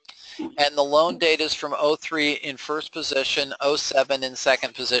 And the loan date is from 03 in first position, 07 in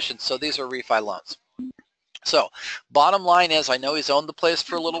second position. So these are refi loans. So bottom line is, I know he's owned the place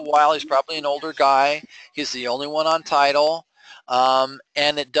for a little while. He's probably an older guy. He's the only one on title. And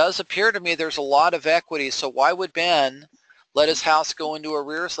it does appear to me there's a lot of equity. So why would Ben let his house go into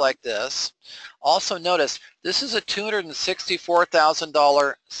arrears like this? Also notice, this is a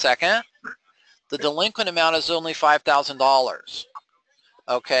 $264,000 second. The delinquent amount is only $5,000.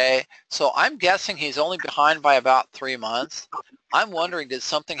 Okay, so I'm guessing he's only behind by about 3 months. I'm wondering, did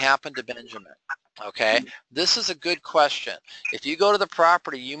something happen to Benjamin? Okay, this is a good question. If you go to the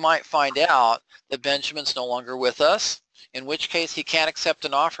property, you might find out that Benjamin's no longer with us, in which case he can't accept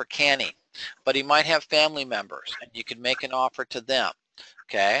an offer, can he? But he might have family members, and you can make an offer to them.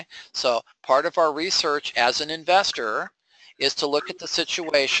 Okay, so part of our research as an investor is to look at the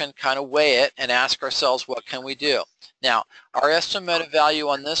situation, kind of weigh it, and ask ourselves, what can we do? Now, our estimated value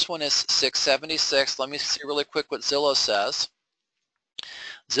on this one is $676. Let me see really quick what Zillow says.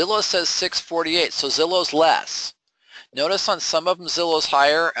 Zillow says $648, so Zillow's less. Notice on some of them Zillow's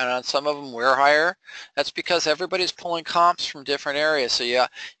higher, and on some of them we're higher. That's because everybody's pulling comps from different areas. So yeah,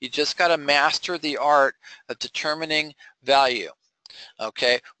 you just got to master the art of determining value.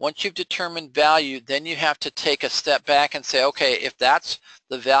 Okay, once you've determined value, then you have to take a step back and say, okay, if that's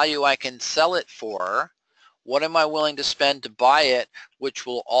the value I can sell it for, what am I willing to spend to buy it, which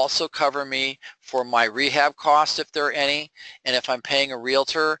will also cover me for my rehab costs, if there are any, and if I'm paying a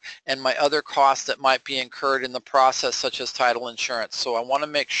realtor, and my other costs that might be incurred in the process, such as title insurance. So I want to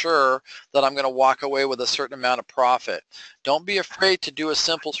make sure that I'm going to walk away with a certain amount of profit. Don't be afraid to do a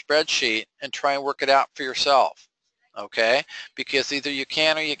simple spreadsheet and try and work it out for yourself, okay? Because either you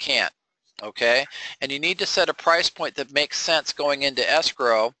can or you can't. Okay, and you need to set a price point that makes sense going into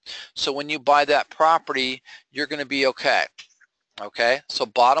escrow, so when you buy that property, you're going to be okay. Okay, so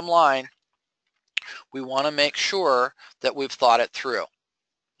bottom line, we want to make sure that we've thought it through.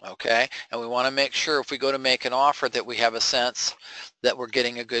 Okay, and we want to make sure if we go to make an offer that we have a sense that we're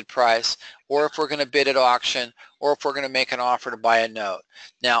getting a good price, or if we're going to bid at auction, or if we're going to make an offer to buy a note.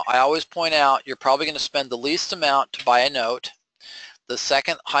 Now, I always point out, you're probably going to spend the least amount to buy a note. The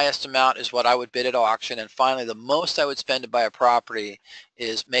second highest amount is what I would bid at auction, and finally the most I would spend to buy a property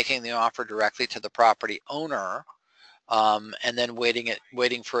is making the offer directly to the property owner, and then waiting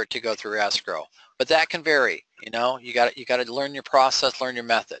for it to go through escrow. But that can vary. You know, you got to learn your process, learn your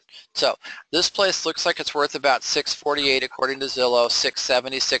method. So this place looks like it's worth about $648 according to Zillow,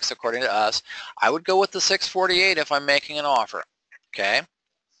 $676 according to us. I would go with the $648 if I'm making an offer. Okay.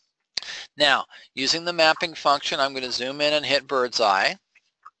 Now, using the mapping function, I'm going to zoom in and hit bird's eye.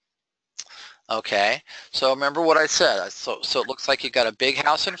 Okay, so remember what I said. So it looks like you got a big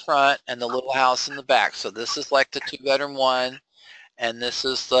house in front and the little house in the back. So this is like the 2-bedroom one, and this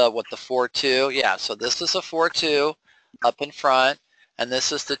is the 4-2. Yeah, so this is a 4-2 up in front, and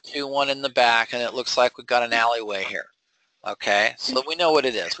this is the 2-1 in the back, and it looks like we've got an alleyway here. Okay, so we know what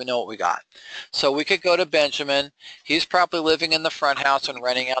it is. We know what we got. So we could go to Benjamin. He's probably living in the front house and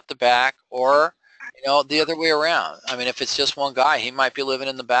renting out the back, or the other way around. I mean, if it's just one guy, he might be living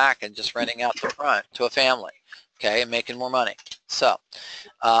in the back and just renting out the front to a family, okay, and making more money. So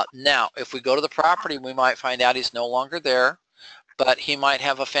now, if we go to the property, we might find out he's no longer there, but he might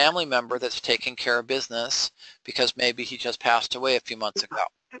have a family member that's taking care of business because maybe he just passed away a few months ago.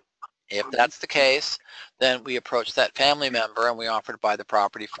 If that's the case, then we approach that family member and we offer to buy the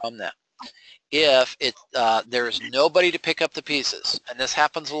property from them. If there's nobody to pick up the pieces, and this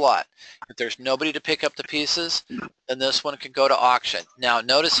happens a lot, if there's nobody to pick up the pieces, then this one can go to auction. Now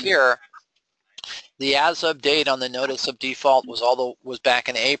notice here, the as of date on the notice of default was back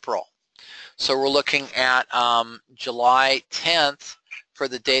in April. So we're looking at July 10th for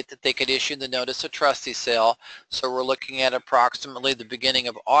the date that they could issue the notice of trustee sale. So we're looking at approximately the beginning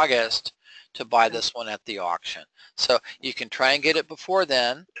of August to buy this one at the auction. So you can try and get it before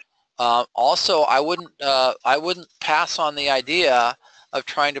then. Also, I wouldn't pass on the idea of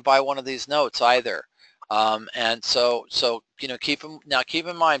trying to buy one of these notes either. And so keep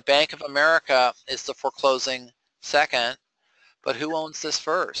in mind, Bank of America is the foreclosing second, but who owns this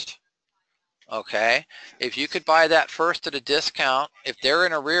first? Okay, if you could buy that first at a discount, if they're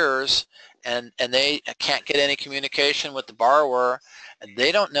in arrears and they can't get any communication with the borrower, and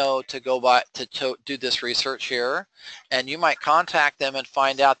they don't know to go by to do this research here, and you might contact them and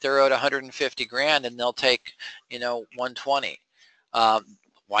find out they're owed 150 grand and they'll take 120.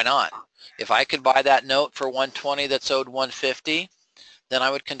 Why not? If I could buy that note for 120 that's owed 150, then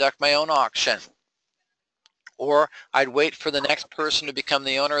I would conduct my own auction. Or I'd wait for the next person to become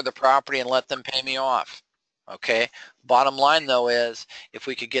the owner of the property and let them pay me off. Okay. Bottom line though is, if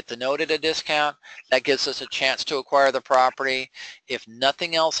we could get the note at a discount, that gives us a chance to acquire the property. If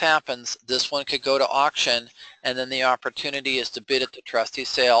nothing else happens, this one could go to auction, and then the opportunity is to bid at the trustee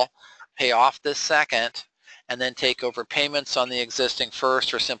sale, pay off this second, and then take over payments on the existing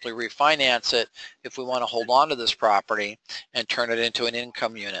first, or simply refinance it if we want to hold on to this property and turn it into an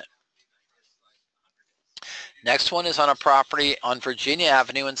income unit. Next one is on a property on Virginia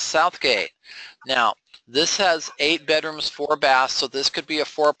Avenue in Southgate. Now, this has 8 bedrooms, 4 baths, so this could be a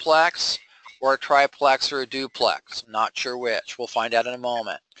fourplex or a triplex or a duplex. Not sure which. We'll find out in a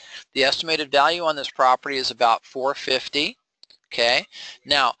moment. The estimated value on this property is about $450. Okay.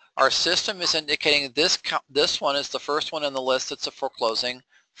 Now, our system is indicating this one is the first one in the list that's a foreclosing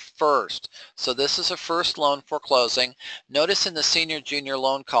first. So this is a first loan foreclosing. Notice in the senior junior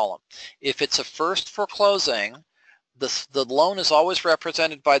loan column, if it's a first foreclosing, the loan is always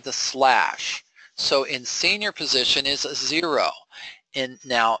represented by the slash. So in senior position is a 0.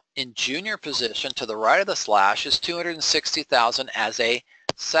 Now in junior position to the right of the slash is $260,000 as a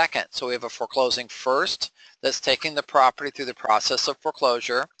second. So we have a foreclosing first that's taking the property through the process of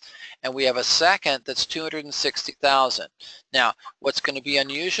foreclosure, and we have a second that's $260,000. Now, what's going to be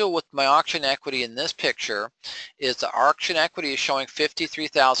unusual with my auction equity in this picture is the auction equity is showing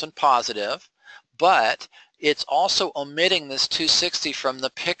 $53,000 positive, but it's omitting this $260,000 from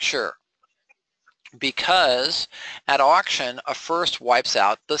the picture, because at auction a first wipes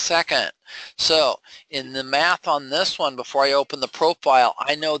out the second. So in the math on this one, before I open the profile,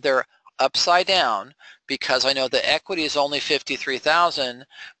 I know they're upside down because I know the equity is only $53,000,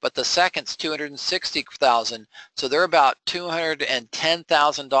 but the second's $260,000. So they're about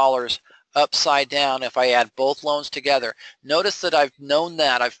 $210,000 upside down if I add both loans together. Notice that I've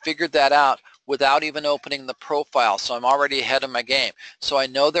figured that out without even opening the profile, so I'm already ahead of my game. So I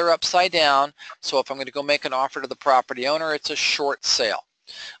know they're upside down, so if I'm going to go make an offer to the property owner, it's a short sale.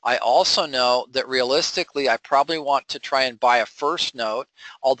 I also know that realistically I probably want to try and buy a first note,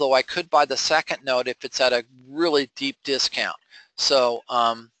 although I could buy the second note if it's at a really deep discount. So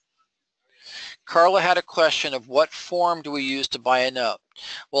Carla had a question of what form do we use to buy a note.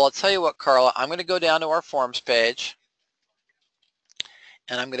 Well, I'll tell you what, Carla, I'm going to go down to our forms page,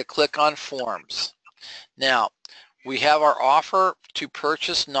 and I'm going to click on forms. Now, we have our offer to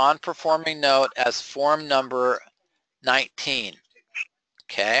purchase non-performing note as form number 19.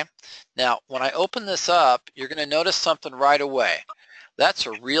 Okay, now when I open this up, you're going to notice something right away. That's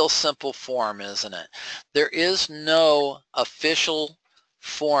a real simple form, isn't it? There is no official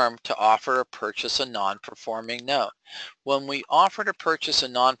form to offer to purchase a non-performing note. When we offer to purchase a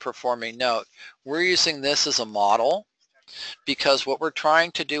non-performing note, we're using this as a model, because what we're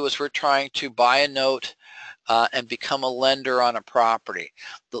trying to do is we're trying to buy a note and become a lender on a property.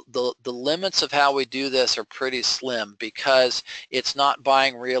 The limits of how we do this are pretty slim, because it's not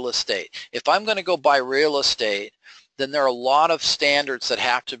buying real estate. If I'm going to go buy real estate, then there are a lot of standards that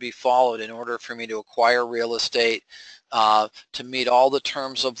have to be followed in order for me to acquire real estate to meet all the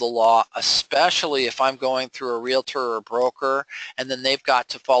terms of the law, especially if I'm going through a realtor or a broker, and then they've got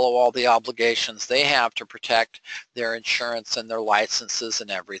to follow all the obligations they have to protect their insurance and their licenses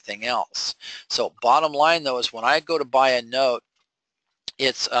and everything else. So bottom line though is when I go to buy a note,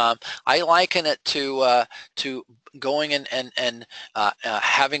 it's I liken it to going and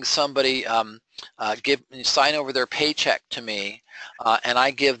having somebody sign over their paycheck to me, and I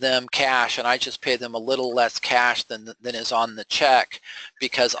give them cash, and I just pay them a little less cash than is on the check,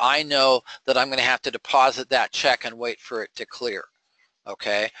 because I know that I'm going to have to deposit that check and wait for it to clear.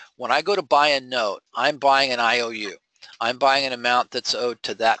 Okay, when I go to buy a note, I'm buying an IOU. I'm buying an amount that's owed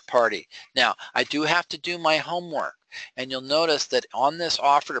to that party. Now, I do have to do my homework. And you'll notice that on this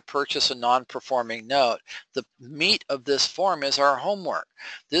offer to purchase a non-performing note, the meat of this form is our homework.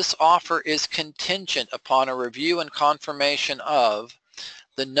 This offer is contingent upon a review and confirmation of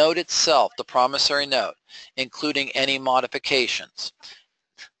the note itself, the promissory note, including any modifications.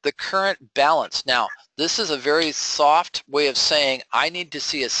 The current balance. Now, this is a very soft way of saying I need to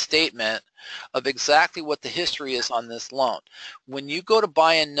see a statement of exactly what the history is on this loan. When you go to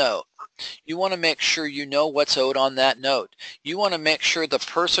buy a note, you want to make sure you know what's owed on that note. You want to make sure the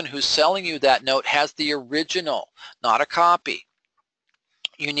person who's selling you that note has the original, not a copy.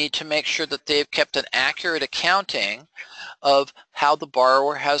 You need to make sure that they've kept an accurate accounting of how the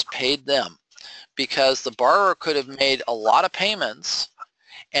borrower has paid them, because the borrower could have made a lot of payments,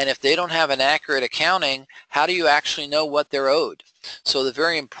 and if they don't have an accurate accounting, how do you actually know what they're owed? So the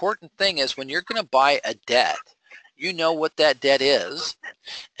very important thing is when you're going to buy a debt, you know what that debt is,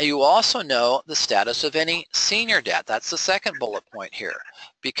 and you also know the status of any senior debt. That's the second bullet point here,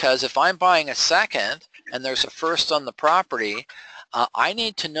 because if I'm buying a second and there's a first on the property, I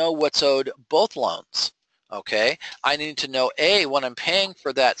need to know what's owed both loans. Okay, I need to know A, what I'm paying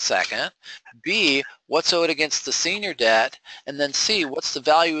for that second, B, what's owed against the senior debt, and then C, what's the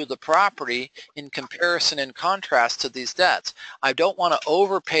value of the property in comparison and contrast to these debts. I don't want to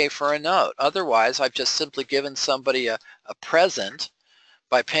overpay for a note. Otherwise, I've just simply given somebody a present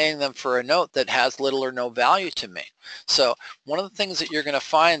by paying them for a note that has little or no value to me. So one of the things that you're going to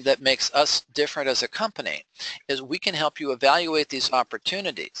find that makes us different as a company is we can help you evaluate these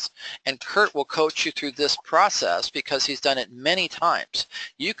opportunities. And Kurt will coach you through this process because he's done it many times.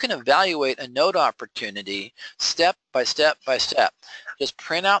 You can evaluate a note opportunity step by step by step. Just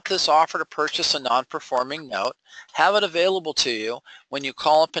print out this offer to purchase a non-performing note, have it available to you when you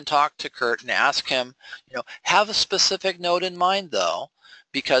call up and talk to Kurt and ask him, have a specific note in mind though,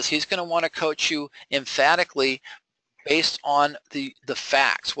 because he's going to want to coach you emphatically based on the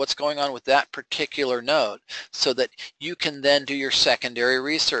facts, what's going on with that particular note, so that you can then do your secondary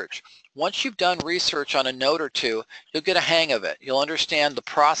research. Once you've done research on a note or two, you'll get a hang of it. You'll understand the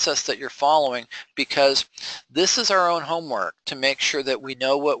process that you're following, because this is our own homework to make sure that we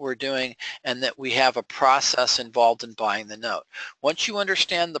know what we're doing and that we have a process involved in buying the note. Once you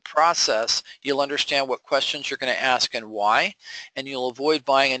understand the process, you'll understand what questions you're going to ask and why, and you'll avoid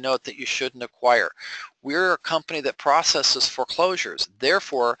buying a note that you shouldn't acquire. We're a company that processes foreclosures.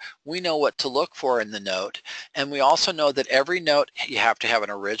 Therefore, we know what to look for in the note, and we also know that every note you have to have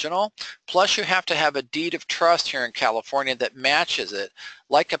an original, plus you have to have a deed of trust here in California that matches it,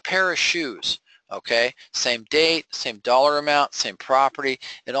 like a pair of shoes. Okay, same date, same dollar amount, same property.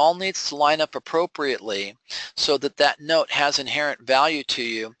 It all needs to line up appropriately so that that note has inherent value to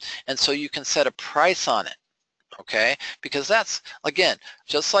you, and so you can set a price on it. Okay, because that's, again,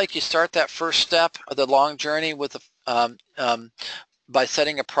 just like you start that first step of the long journey with by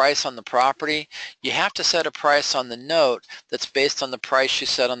setting a price on the property, you have to set a price on the note that's based on the price you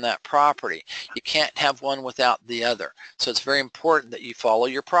set on that property. You can't have one without the other. So it's very important that you follow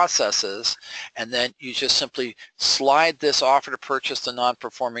your processes, and then you just simply slide this offer to purchase the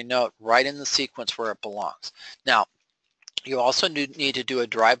non-performing note right in the sequence where it belongs. Now, you also need to do a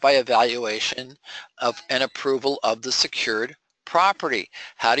drive-by evaluation of an approval of the secured property.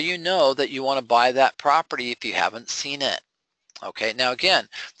 How do you know that you want to buy that property if you haven't seen it? Okay, now again,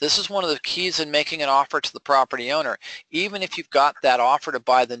 this is one of the keys in making an offer to the property owner. Even if you've got that offer to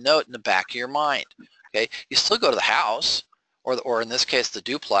buy the note in the back of your mind, okay, you still go to the house, or in this case the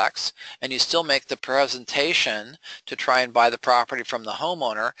duplex, and you still make the presentation to try and buy the property from the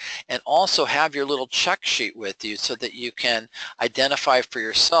homeowner, and also have your little check sheet with you so that you can identify for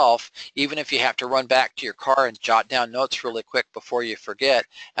yourself, even if you have to run back to your car and jot down notes really quick before you forget,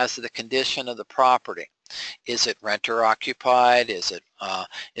 as to the condition of the property. Is it renter occupied? Is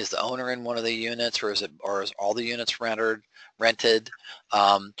the owner in one of the units, or is all the units rented?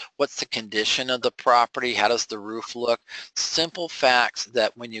 What's the condition of the property? How does the roof look? Simple facts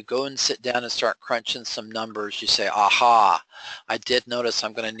that when you go and sit down and start crunching some numbers, you say, aha, I did notice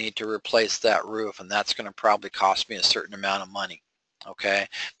I'm going to need to replace that roof, and that's going to probably cost me a certain amount of money. Okay,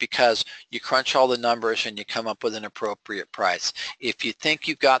 because you crunch all the numbers and you come up with an appropriate price. If you think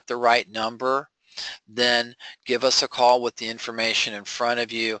you've got the right number, then give us a call with the information in front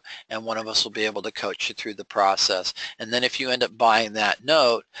of you, and one of us will be able to coach you through the process. And then if you end up buying that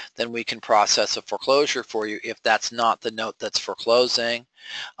note, then we can process a foreclosure for you if that's not the note that's foreclosing.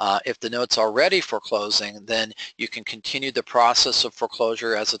 If the note's already foreclosing, then you can continue the process of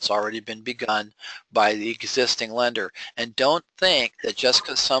foreclosure as it's already been begun by the existing lender. And don't think that just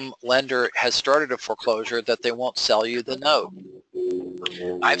because some lender has started a foreclosure that they won't sell you the note.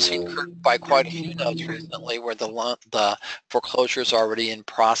 I've seen buy quite a few notes recently where the foreclosure is already in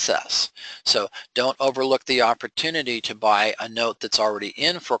process. So don't overlook the opportunity to buy a note that's already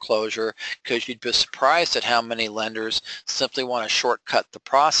in foreclosure, because you'd be surprised at how many lenders simply want to shortcut the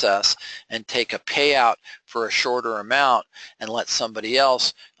process and take a payout for a shorter amount and let somebody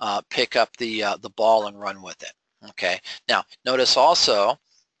else pick up the ball and run with it. Okay. Now notice also,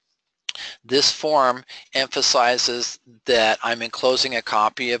 this form emphasizes that I'm enclosing a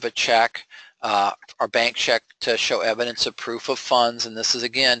copy of a check or bank check to show evidence of proof of funds, and this is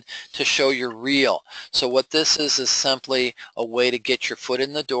again to show you're real. So what this is simply a way to get your foot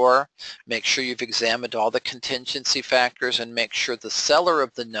in the door, make sure you've examined all the contingency factors, and make sure the seller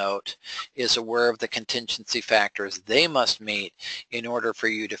of the note is aware of the contingency factors they must meet in order for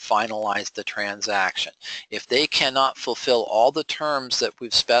you to finalize the transaction. If they cannot fulfill all the terms that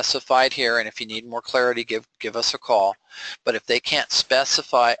we've specified here, and if you need more clarity, give us a call. But if they can't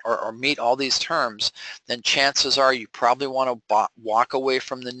specify or meet all these terms, then chances are you probably want to walk away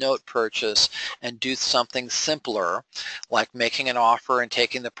from the note purchase and do something simpler, like making an offer and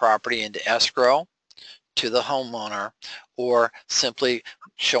taking the property into escrow to the homeowner, or simply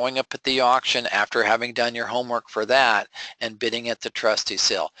showing up at the auction after having done your homework for that and bidding at the trustee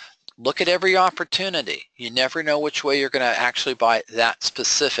sale. Look at every opportunity. You never know which way you're going to actually buy that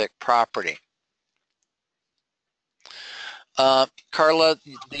specific property. Carla,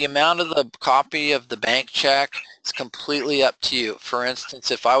 the amount of the copy of the bank check is completely up to you. For instance,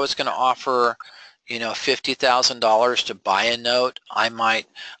 if I was going to offer, $50,000 to buy a note, I might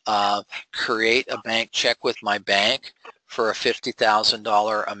create a bank check with my bank for a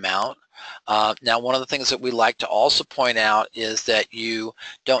 $50,000 amount. Now, one of the things that we like to also point out is that you're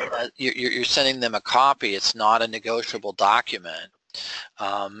sending them a copy. It's not a negotiable document.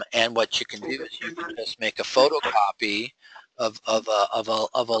 And what you can do is you can just make a photocopy of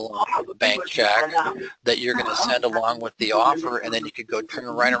a bank check that you're going to send along with the offer, and then you could go turn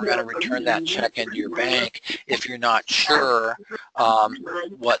right around and return that check into your bank. If you're not sure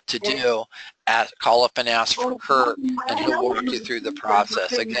what to do, call up and ask for Kurt, and he'll walk you through the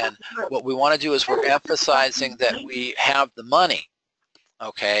process. Again, what we want to do is we're emphasizing that we have the money.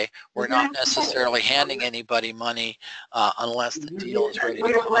 Okay, we're not necessarily handing anybody money unless the deal is ready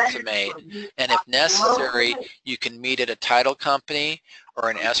to consummate. And if necessary, you can meet at a title company or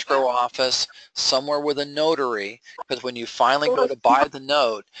an escrow office, somewhere with a notary, because when you finally go to buy the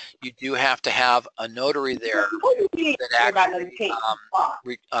note, you do have to have a notary there that actually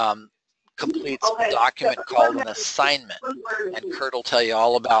completes a document called an assignment. And Kurt will tell you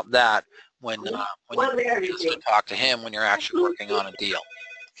all about that when you just talk to him when you're actually working on a deal.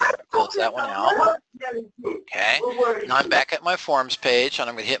 Okay, close that one out. Okay, now I'm back at my forms page, and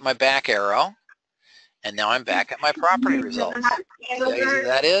I'm going to hit my back arrow, and now I'm back at my property results. See how easy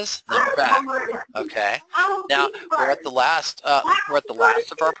that is? Now we're back. Okay, now we're at the last of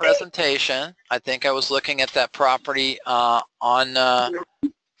our presentation. I think I was looking at that property on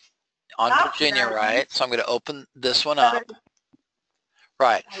Virginia, right? So I'm going to open this one up.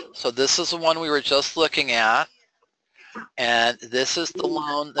 Right, so this is the one we were just looking at, and this is the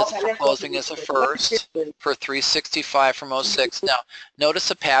loan that's foreclosing as a first for $365 from 06. Now, notice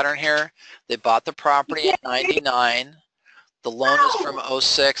a pattern here. They bought the property in 99. The loan is from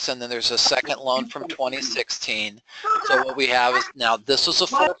 06, and then there's a second loan from 2016. So what we have is, now this is a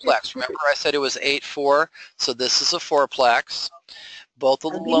fourplex. Remember I said it was 8-4, so this is a fourplex. Both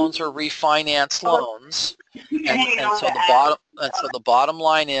of the loans are refinance loans, and so the bottom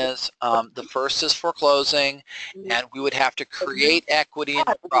line is the first is foreclosing, and we would have to create equity in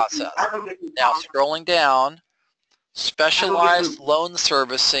the process. Now scrolling down, specialized loan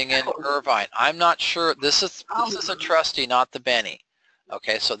servicing in Irvine. I'm not sure, this is a trustee, not the Benny.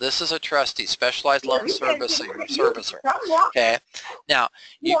 Okay, so this is a trustee, specialized loan servicer. Okay, now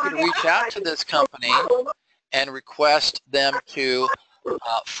you could reach out to this company and request them to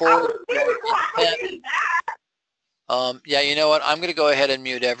forward your intent. Yeah, you know what? I'm going to go ahead and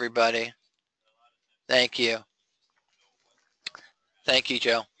mute everybody. Thank you. Thank you,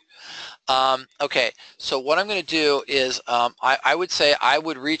 Joe. Okay, so what I'm going to do is I would say I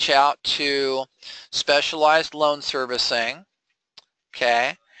would reach out to specialized loan servicing,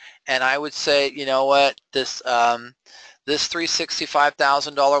 okay, and I would say, you know what, this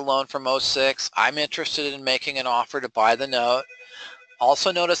 $365,000 loan from '06, I'm interested in making an offer to buy the note.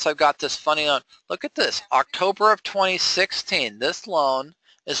 Also notice I've got this funny loan. Look at this, October of 2016. This loan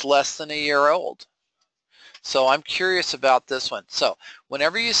is less than a year old. So I'm curious about this one. So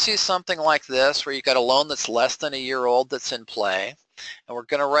whenever you see something like this where you got a loan that's less than a year old that's in play, and we're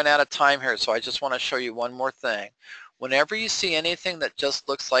going to run out of time here, so I just want to show you one more thing. Whenever you see anything that just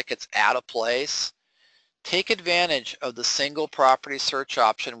looks like it's out of place, take advantage of the single property search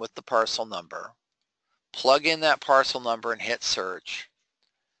option with the parcel number. Plug in that parcel number and hit search.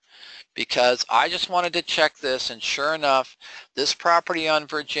 Because I just wanted to check this, and sure enough, this property on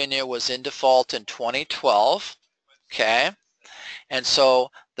Virginia was in default in 2012, okay? And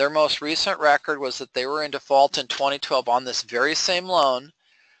so their most recent record was that they were in default in 2012 on this very same loan.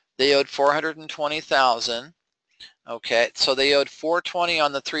 They owed $420,000, okay? So they owed $420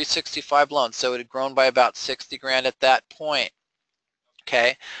 on the 365 loan, so it had grown by about 60 grand at that point,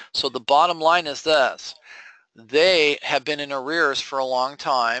 okay? So the bottom line is this. They have been in arrears for a long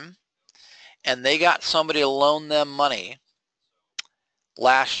time, and they got somebody to loan them money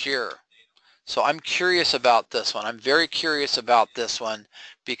last year. So I'm curious about this one. I'm very curious about this one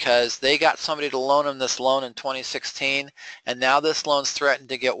because they got somebody to loan them this loan in 2016, and now this loan's threatened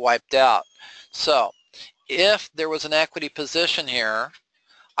to get wiped out. So if there was an equity position here,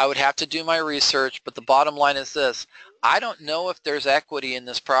 I would have to do my research, but the bottom line is this. I don't know if there's equity in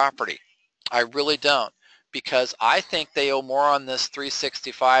this property. I really don't, because I think they owe more on this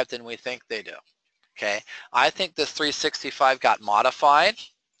 365 than we think they do. Okay, I think this 365 got modified,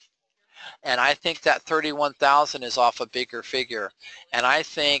 and I think that 31,000 is off a bigger figure. And I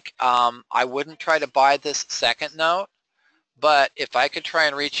think I wouldn't try to buy this second note, but if I could try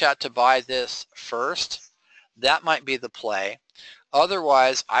and reach out to buy this first, that might be the play.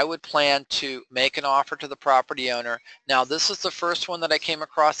 Otherwise, I would plan to make an offer to the property owner. Now, this is the first one that I came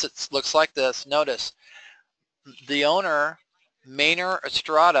across that looks like this. Notice, the owner, Maynard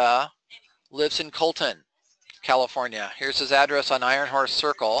Estrada, lives in Colton, California. Here's his address on Iron Horse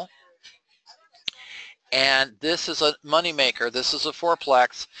Circle. And this is a moneymaker. This is a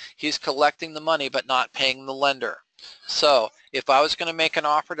fourplex. He's collecting the money but not paying the lender. So if I was going to make an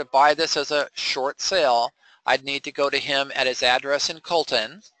offer to buy this as a short sale, I'd need to go to him at his address in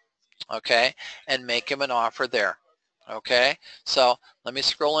Colton, okay, and make him an offer there. Okay, so let me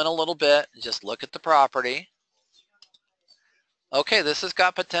scroll in a little bit and just look at the property. Okay, this has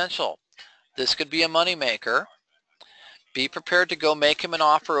got potential. This could be a moneymaker. Be prepared to go make him an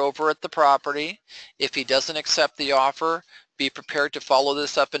offer over at the property. If he doesn't accept the offer, be prepared to follow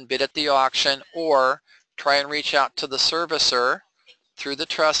this up and bid at the auction, or try and reach out to the servicer through the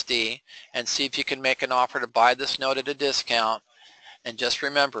trustee and see if you can make an offer to buy this note at a discount. And just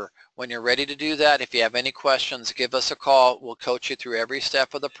remember, when you're ready to do that, if you have any questions, give us a call. We'll coach you through every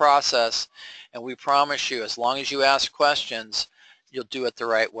step of the process, and we promise you, as long as you ask questions, you'll do it the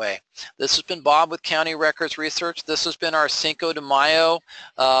right way. This has been Bob with County Records Research. This has been our Cinco de Mayo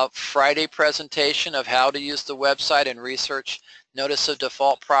Friday presentation of how to use the website and research notice of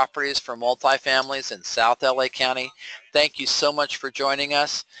default properties for multifamilies in South LA County. Thank you so much for joining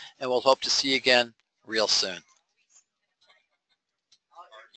us, and we'll hope to see you again real soon.